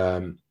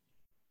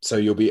 So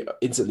you'll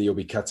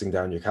be cutting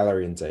down your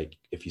calorie intake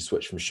if you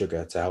switch from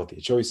sugar to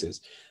healthier choices.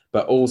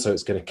 But also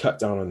it's going to cut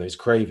down on those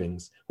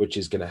cravings, which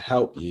is going to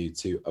help you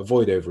to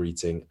avoid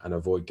overeating and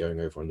avoid going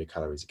over on your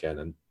calories again.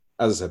 And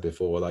as I said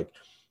before, like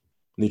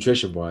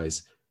nutrition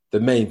wise, the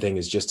main thing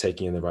is just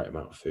taking in the right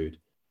amount of food.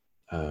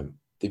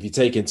 If you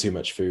take in too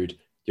much food,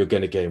 you're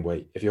going to gain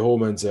weight. If your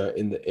hormones are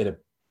in a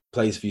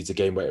place for you to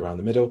gain weight around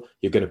the middle,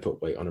 you're going to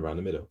put weight on around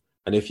the middle.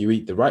 And if you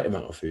eat the right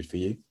amount of food for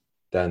you,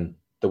 then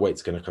the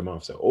weight's going to come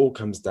off. So it all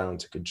comes down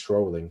to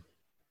controlling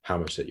how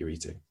much that you're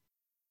eating.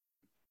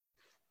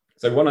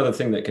 So one other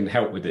thing that can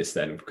help with this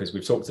then, because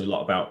we've talked a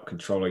lot about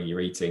controlling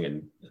your eating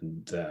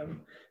and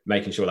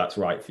making sure that's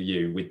right for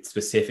you with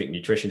specific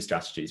nutrition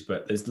strategies,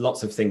 but there's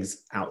lots of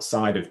things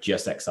outside of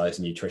just exercise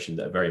and nutrition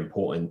that are very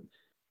important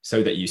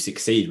so that you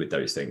succeed with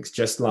those things.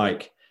 Just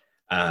like,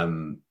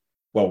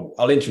 well,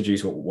 I'll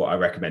introduce what I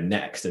recommend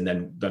next, and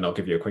then I'll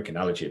give you a quick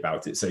analogy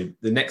about it. So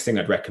the next thing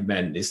I'd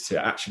recommend is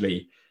to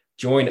actually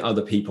join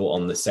other people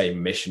on the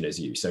same mission as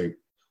you. So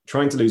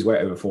trying to lose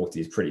weight over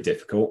 40 is pretty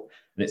difficult.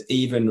 And it's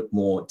even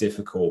more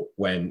difficult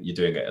when you're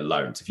doing it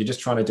alone. So if you're just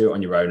trying to do it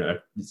on your own,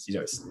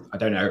 I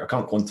don't know, I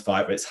can't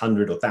quantify it, but it's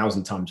 100 or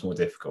 1,000 times more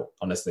difficult.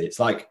 Honestly, it's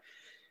like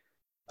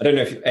I don't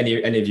know if any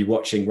of you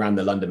watching ran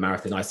the London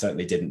Marathon. I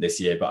certainly didn't this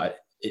year, but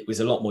it was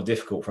a lot more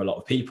difficult for a lot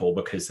of people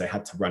because they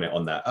had to run it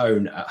on their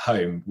own at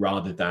home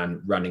rather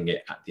than running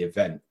it at the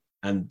event.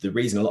 And the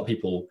reason a lot of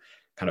people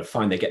kind of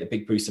find they get the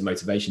big boost of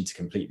motivation to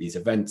complete these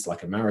events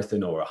like a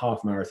marathon or a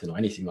half marathon or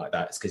anything like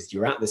that is because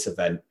you're at this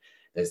event,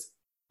 there's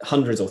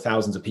hundreds or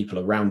thousands of people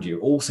around you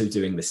also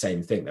doing the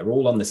same thing. They're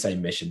all on the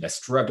same mission. They're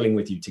struggling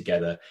with you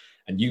together,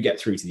 and you get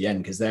through to the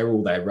end because they're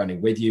all there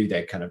running with you.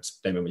 They're kind of,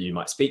 you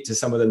might speak to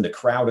some of them. The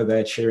crowd are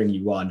there cheering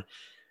you on.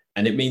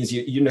 And it means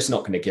you're just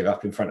not going to give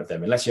up in front of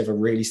them. Unless you have a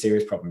really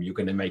serious problem, you're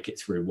going to make it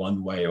through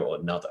one way or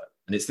another.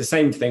 And it's the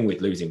same thing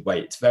with losing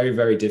weight. It's very,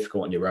 very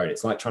difficult on your own.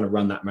 It's like trying to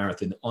run that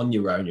marathon on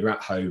your own. You're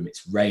at home,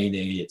 it's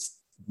rainy, it's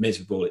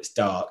miserable, it's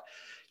dark.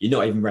 You're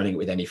not even running it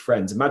with any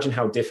friends. Imagine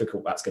how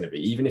difficult that's going to be.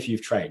 Even if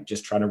you've trained,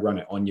 just trying to run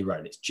it on your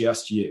own. It's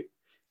just you.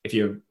 If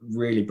you're a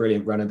really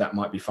brilliant runner, that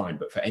might be fine.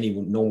 But for any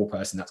normal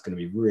person, that's going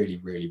to be really,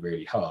 really,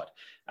 really hard.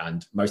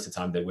 And most of the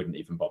time, they wouldn't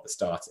even bother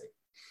starting.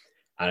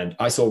 And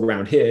I saw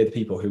around here, the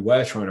people who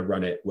were trying to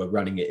run it were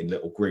running it in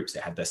little groups. They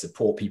had their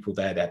support people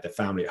there. They had their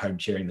family at home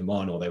cheering them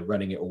on, or they were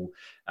running it all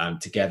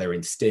together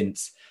in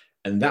stints.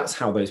 And that's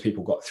how those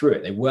people got through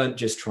it. They weren't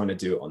just trying to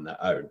do it on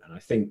their own. And I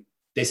think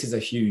this is a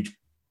huge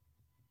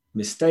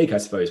mistake, I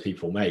suppose,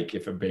 people make,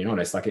 if I'm being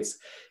honest. Like it's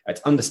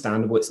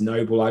understandable, it's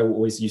noble. I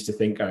always used to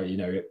think,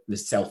 the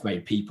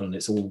self-made people, and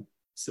it's all,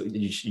 so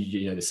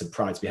there's some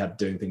pride to be had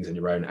doing things on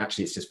your own.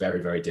 Actually, it's just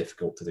very, very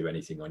difficult to do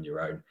anything on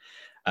your own.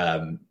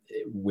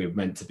 We're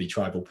meant to be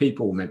tribal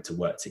people, we're meant to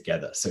work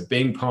together. So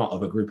being part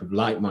of a group of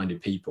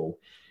like-minded people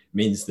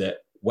means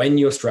that when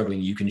you're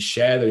struggling, you can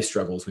share those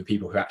struggles with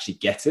people who actually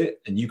get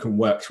it, and you can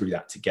work through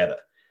that together.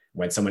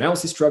 When someone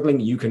else is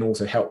struggling, you can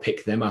also help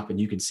pick them up, and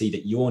you can see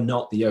that you're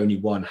not the only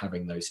one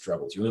having those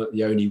struggles. You're not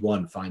the only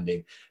one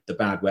finding the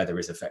bad weather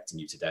is affecting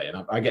you today.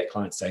 And I get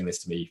clients saying this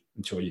to me,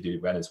 I'm sure you do,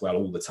 Ben, as well,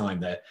 all the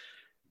time.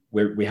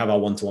 We have our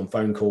one-to-one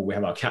phone call, we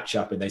have our catch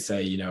up, and they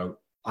say,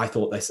 I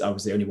thought I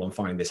was the only one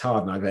finding this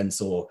hard. And I then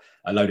saw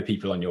a load of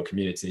people on your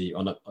community,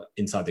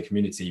 inside the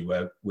community,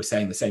 were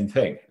saying the same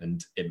thing.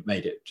 And it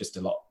made it just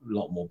a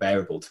lot more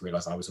bearable to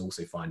realize I was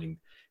also finding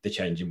the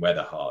change in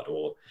weather hard,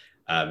 or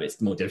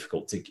it's more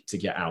difficult to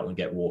get out and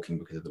get walking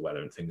because of the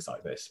weather and things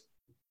like this.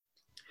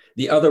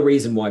 The other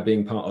reason why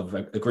being part of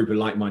a group of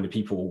like-minded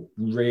people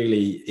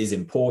really is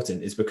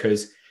important is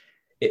because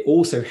it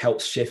also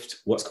helps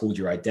shift what's called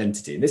your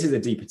identity. And this is a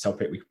deeper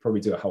topic. We could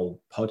probably do a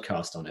whole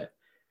podcast on it.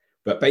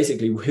 But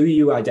basically, who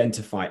you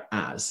identify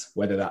as,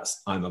 whether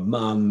that's I'm a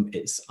mum,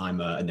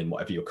 and then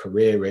whatever your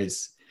career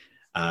is,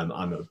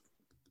 I'm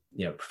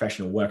a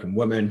professional working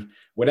woman,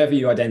 whatever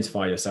you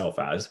identify yourself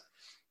as,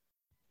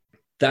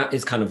 that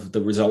is kind of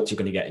the results you're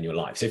going to get in your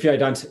life. So if you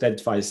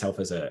identify yourself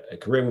as a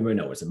career woman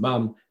or as a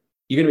mum,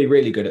 you're going to be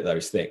really good at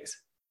those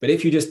things. But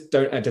if you just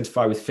don't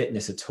identify with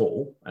fitness at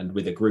all, and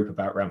with a group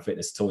around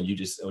fitness at all,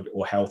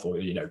 or health, or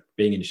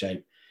being in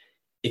shape,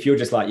 if you're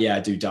just like, yeah, I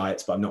do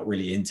diets, but I'm not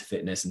really into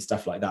fitness and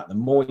stuff like that, the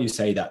more you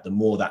say that, the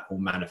more that will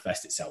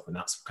manifest itself. And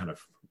that's kind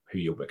of who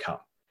you'll become.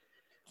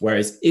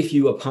 Whereas if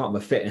you are part of a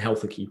fit and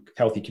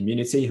healthy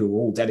community who are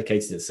all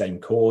dedicated to the same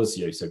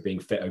cause, so being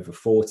fit over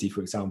 40,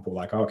 for example,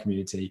 like our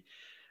community,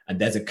 and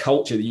there's a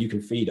culture that you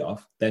can feed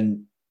off,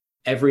 then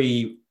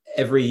every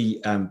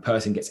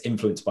person gets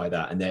influenced by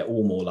that, and they're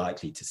all more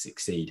likely to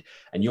succeed.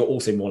 And you're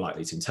also more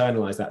likely to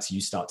internalize that. So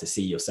you start to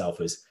see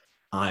yourself as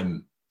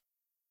I'm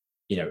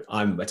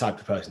a type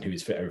of person who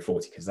is fit over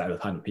 40 because they're the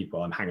kind of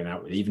people I'm hanging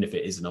out with, even if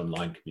it is an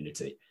online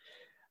community.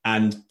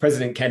 And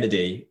President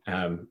Kennedy,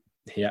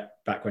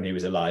 back when he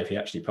was alive, he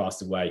actually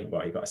passed away.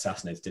 Well, he got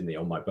assassinated, didn't he,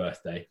 on my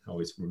birthday? I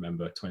always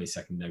remember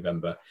 22nd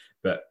November.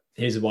 But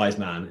he's a wise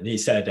man. And he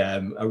said,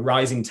 a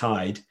rising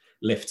tide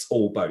lifts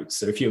all boats.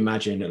 So if you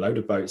imagine a load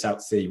of boats out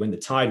to sea, when the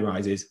tide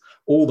rises,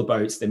 all the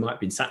boats, they might have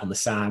been sat on the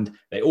sand,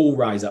 they all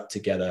rise up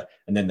together,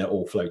 and then they're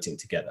all floating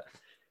together.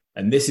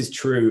 And this is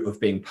true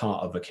of being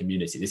part of a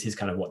community. This is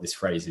kind of what this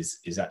phrase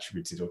is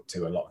attributed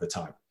to a lot of the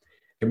time.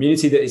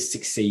 Community that is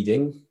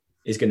succeeding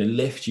is going to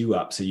lift you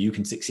up so you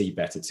can succeed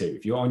better too.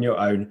 If you're on your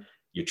own,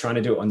 you're trying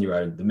to do it on your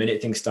own, the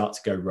minute things start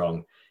to go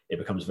wrong, it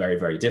becomes very,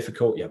 very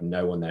difficult. You have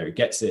no one there who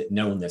gets it,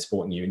 no one there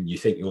supporting you, and you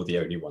think you're the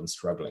only one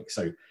struggling.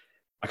 So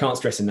I can't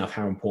stress enough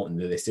how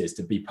important this is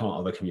to be part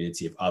of a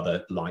community of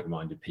other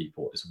like-minded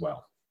people as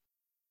well.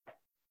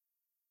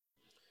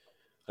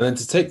 And then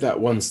to take that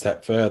one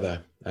step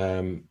further,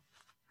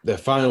 the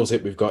final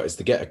tip we've got is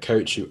to get a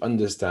coach who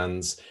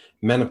understands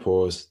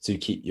menopause to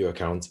keep you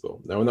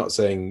accountable. Now, we're not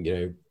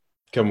saying,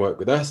 come work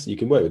with us. You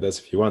can work with us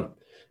if you want.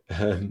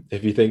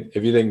 If you think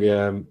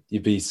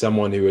you'd be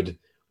someone who would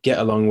get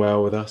along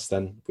well with us,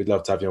 then we'd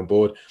love to have you on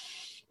board.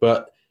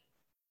 But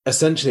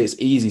essentially, it's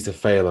easy to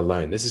fail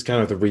alone. This is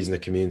kind of the reason the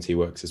community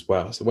works as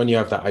well. So when you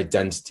have that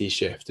identity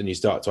shift and you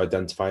start to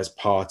identify as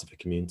part of a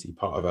community,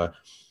 part of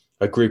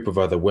a group of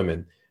other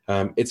women,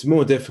 it's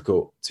more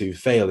difficult to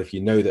fail if you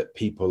know that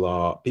people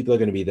are going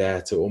to be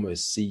there to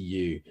almost see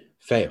you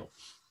fail.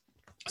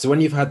 So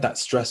when you've had that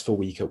stressful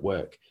week at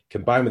work,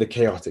 combined with a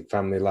chaotic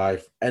family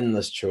life,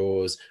 endless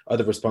chores,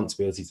 other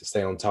responsibilities to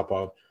stay on top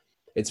of,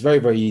 it's very,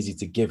 very easy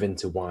to give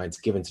into wines,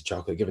 give into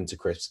chocolate, give into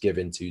crisps, give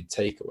into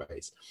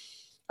takeaways.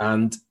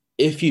 And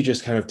if you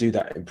just kind of do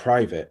that in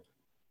private,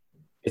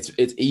 it's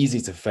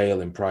easy to fail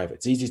in private.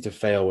 It's easy to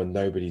fail when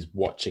nobody's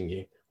watching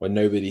you, when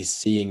nobody's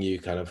seeing you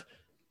kind of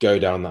go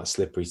down that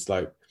slippery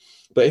slope.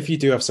 But if you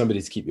do have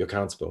somebody to keep you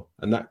accountable,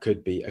 and that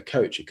could be a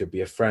coach, it could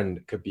be a friend,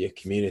 it could be a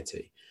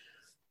community.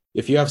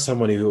 If you have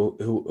someone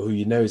who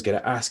you know is going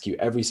to ask you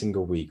every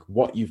single week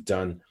what you've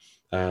done,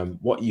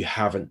 what you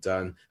haven't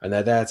done, and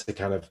they're there to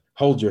kind of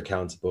hold you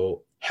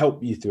accountable,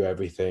 help you through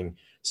everything,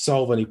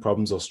 solve any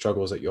problems or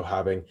struggles that you're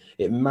having,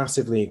 it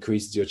massively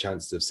increases your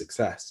chances of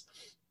success.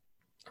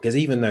 Because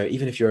even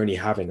if you're only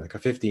having like a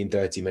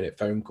 15-30 minute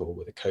phone call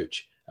with a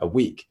coach a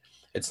week,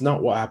 it's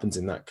not what happens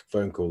in that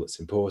phone call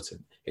that's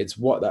important. It's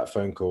what that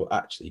phone call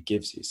actually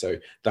gives you. So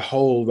the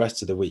whole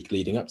rest of the week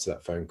leading up to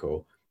that phone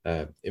call,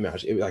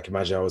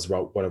 imagine I was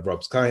one of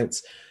Rob's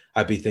clients.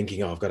 I'd be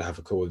thinking, oh, I've got to have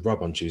a call with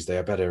Rob on Tuesday.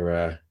 I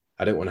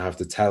don't want to have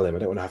to tell him. I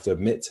don't want to have to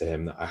admit to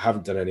him that I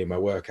haven't done any of my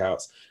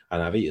workouts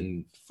and I've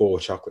eaten 4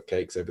 chocolate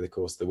cakes over the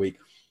course of the week.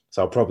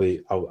 So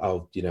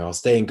I'll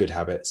stay in good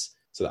habits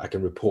so that I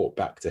can report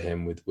back to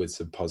him with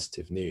some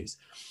positive news.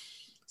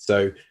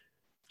 So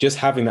just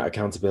having that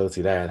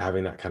accountability there and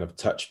having that kind of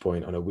touch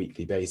point on a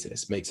weekly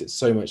basis makes it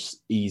so much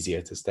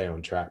easier to stay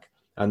on track.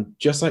 And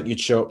just like you'd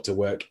show up to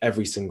work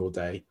every single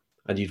day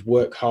and you'd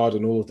work hard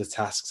on all of the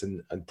tasks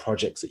and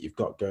projects that you've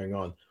got going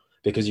on,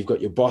 because you've got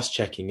your boss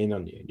checking in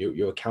on you.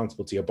 You're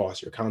accountable to your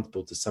boss. You're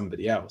accountable to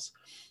somebody else.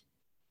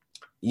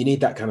 You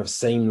need that kind of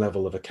same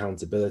level of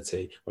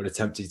accountability when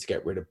attempting to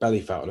get rid of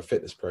belly fat on a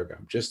fitness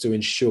program, just to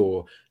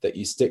ensure that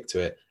you stick to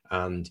it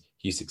and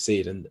you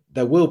succeed. And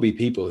there will be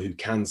people who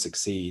can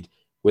succeed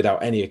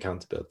without any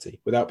accountability,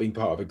 without being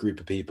part of a group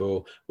of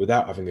people,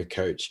 without having a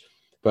coach.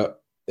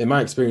 But in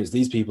my experience,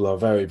 these people are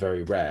very,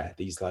 very rare.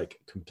 These like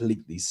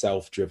completely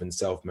self-driven,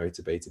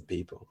 self-motivated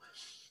people.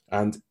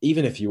 And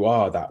even if you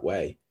are that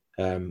way,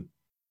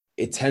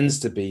 it tends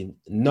to be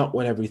not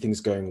when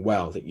everything's going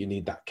well that you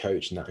need that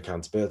coach and that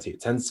accountability. It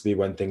tends to be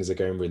when things are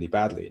going really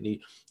badly, and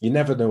you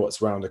never know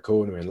what's around the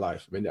corner in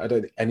life. I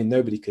mean,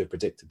 nobody could have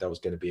predicted there was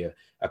going to be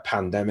a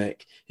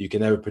pandemic. You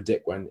can never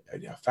predict when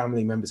a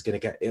family member's going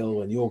to get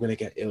ill and you're going to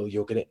get ill.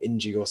 You're going to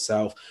injure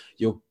yourself.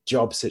 Your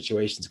job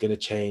situation is going to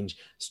change.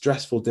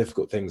 Stressful,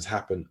 difficult things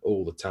happen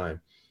all the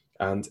time,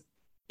 and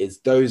it's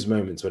those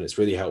moments when it's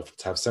really helpful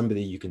to have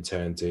somebody you can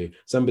turn to,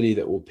 somebody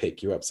that will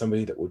pick you up,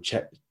 somebody that will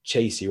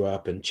chase you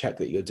up and check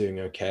that you're doing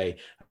okay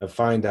and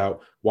find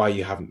out why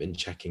you haven't been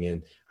checking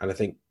in. And I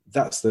think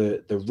that's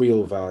the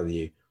real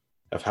value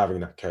of having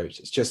that coach.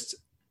 It's just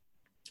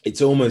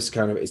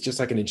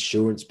like an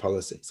insurance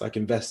policy. It's like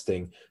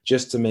investing,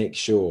 just to make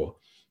sure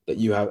that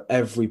you have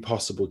every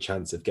possible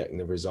chance of getting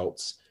the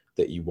results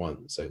that you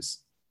want. So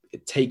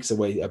it takes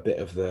away a bit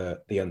of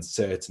the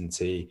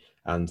uncertainty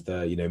and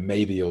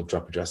maybe you'll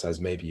drop a dress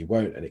size, maybe you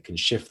won't, and it can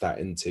shift that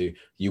into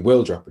you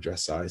will drop a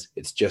dress size.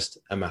 It's just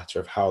a matter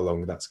of how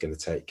long that's going to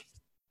take.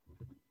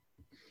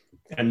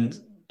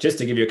 And just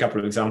to give you a couple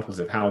of examples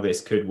of how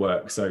this could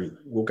work, so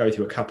we'll go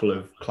through a couple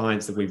of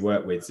clients that we've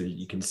worked with so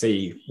you can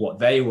see what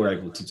they were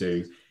able to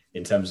do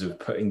in terms of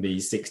putting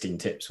these 16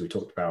 tips we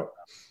talked about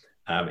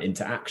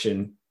into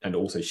action and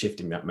also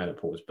shifting that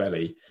menopause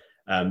belly.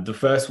 The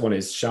first one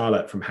is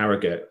Charlotte from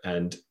Harrogate,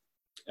 and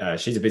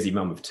she's a busy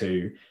mum of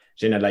 2.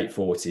 She's in her late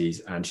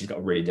 40s and she's got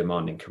a really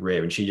demanding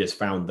career. And she just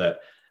found that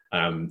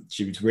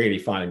she was really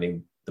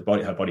finding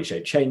her body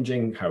shape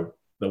changing, how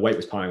the weight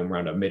was piling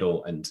around her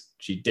middle, and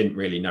she didn't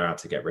really know how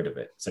to get rid of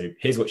it. So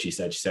here's what she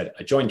said. She said,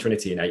 I joined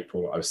Trinity in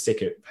April. I was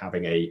sick of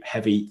having a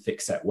heavy,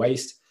 thick-set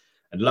waist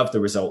and loved the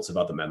results of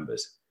other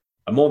members.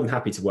 I'm more than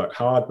happy to work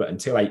hard, but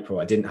until April,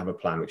 I didn't have a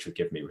plan which would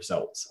give me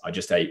results. I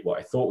just ate what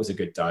I thought was a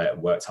good diet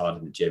and worked hard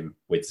in the gym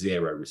with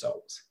 0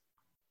 results.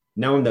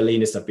 Now I'm the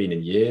leanest I've been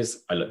in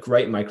years. I look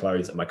great in my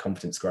clothes and my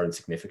confidence grown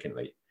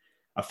significantly.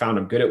 I found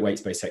I'm good at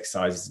weight-based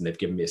exercises and they've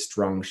given me a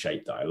strong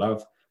shape that I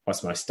love.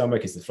 Plus my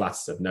stomach is the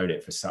flattest I've known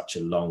it for such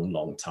a long,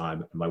 long time.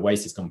 And my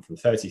waist has gone from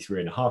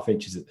 33.5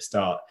 inches at the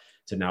start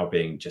to now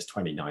being just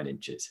 29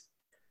 inches.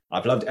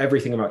 I've loved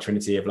everything about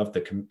Trinity. I've loved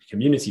the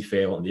community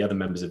feel, and the other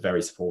members are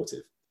very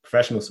supportive.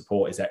 Professional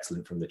support is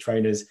excellent from the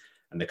trainers,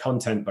 and the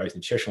content, both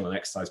nutritional and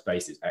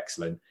exercise-based, is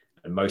excellent.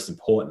 And most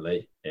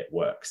importantly, it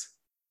works.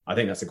 I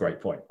think that's a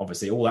great point.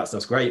 Obviously, all that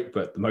stuff's great,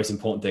 but the most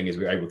important thing is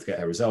we're able to get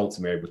her results,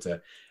 and we're able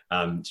to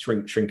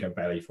shrink her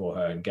belly for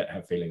her and get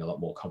her feeling a lot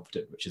more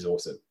confident, which is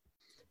awesome.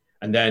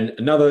 And then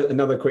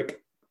another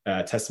quick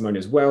testimony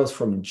as well is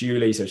from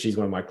Julie. So she's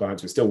one of my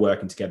clients. We're still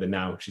working together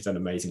now. She's done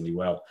amazingly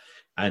well.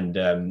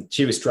 And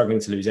she was struggling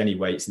to lose any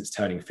weight since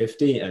turning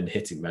 50 and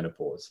hitting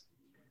menopause.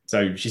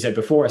 So she said,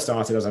 before I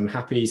started, I was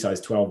unhappy,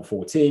 size 12 or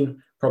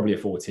 14, probably a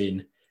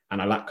 14,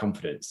 and I lacked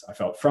confidence. I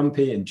felt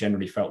frumpy and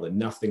generally felt that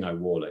nothing I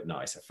wore looked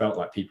nice. I felt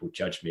like people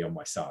judged me on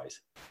my size.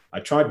 I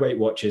tried Weight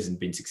Watchers and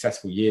been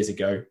successful years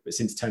ago, but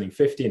since turning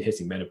 50 and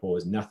hitting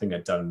menopause, nothing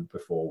I'd done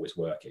before was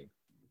working.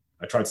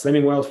 I tried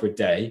Slimming World for a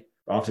day,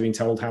 but after being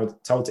told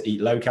to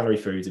eat low-calorie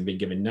foods and being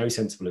given no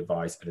sensible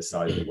advice, I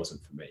decided it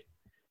wasn't for me.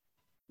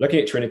 Looking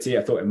at Trinity,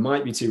 I thought it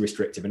might be too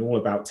restrictive and all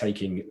about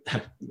taking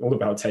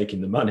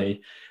the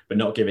money, but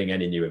not giving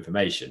any new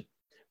information.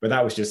 But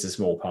that was just a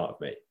small part of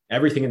me.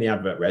 Everything in the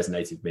advert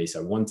resonated with me, so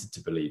I wanted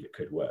to believe it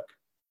could work.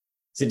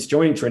 Since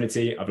joining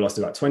Trinity, I've lost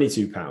about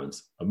 22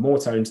 pounds, and more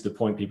toned to the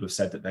point people have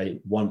said that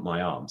they want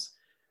my arms.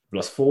 I've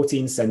lost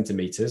 14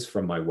 centimeters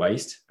from my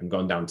waist and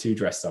gone down 2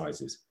 dress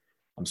sizes.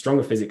 I'm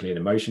stronger physically and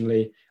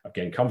emotionally. I've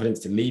gained confidence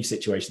to leave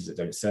situations that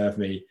don't serve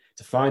me,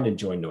 to find and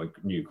join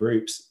new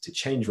groups, to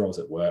change roles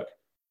at work.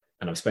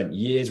 And I've spent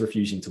years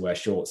refusing to wear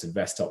shorts and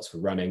vest tops for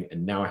running,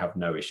 and now I have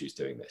no issues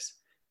doing this.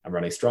 I'm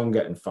running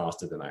stronger and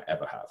faster than I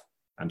ever have.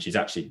 And she's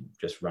actually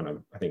just run a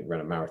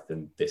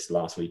marathon this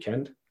last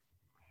weekend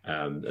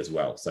as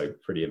well. So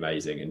pretty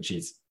amazing. And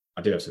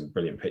I do have some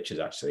brilliant pictures,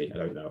 actually. I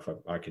don't know if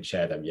I can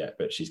share them yet,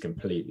 but she's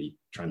completely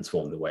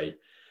transformed the way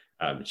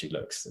she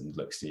looks, and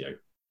looks,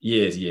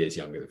 years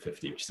younger than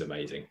 50, which is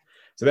amazing.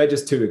 So they're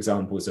just 2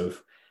 examples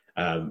of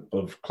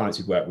clients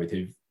we've worked with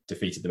who've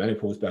defeated the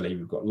menopause belly.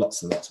 We've got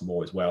lots and lots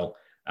more as well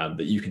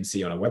that you can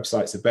see on our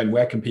website. So Ben,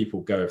 where can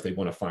people go if they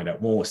want to find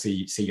out more,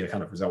 see the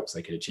kind of results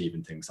they can achieve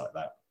and things like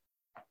that?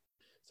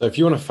 So if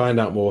you want to find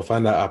out more,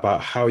 find out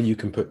about how you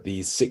can put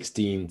these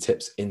 16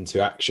 tips into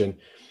action,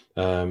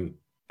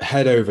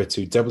 head over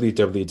to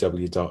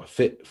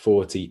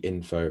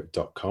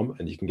www.fit40info.com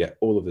and you can get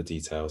all of the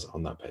details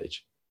on that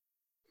page.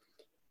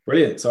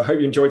 Brilliant. So I hope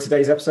you enjoyed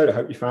today's episode. I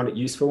hope you found it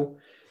useful.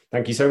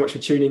 Thank you so much for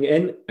tuning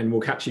in, and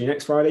we'll catch you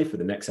next Friday for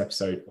the next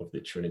episode of the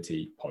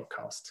Trinity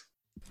podcast.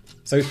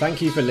 So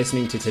thank you for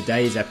listening to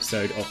today's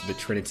episode of the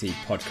Trinity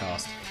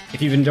podcast.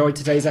 If you've enjoyed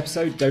today's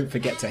episode, don't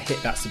forget to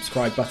hit that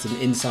subscribe button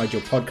inside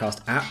your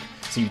podcast app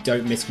so you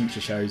don't miss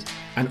future shows.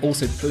 And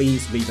also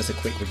please leave us a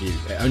quick review.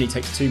 It only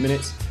takes 2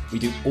 minutes. We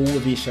do all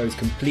of these shows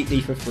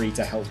completely for free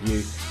to help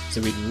you. So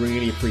we'd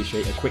really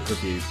appreciate a quick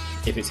review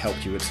if it's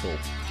helped you at all.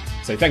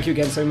 So thank you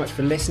again so much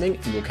for listening,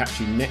 and we'll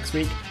catch you next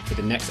week for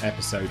the next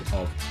episode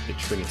of the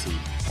Trinity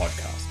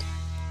podcast.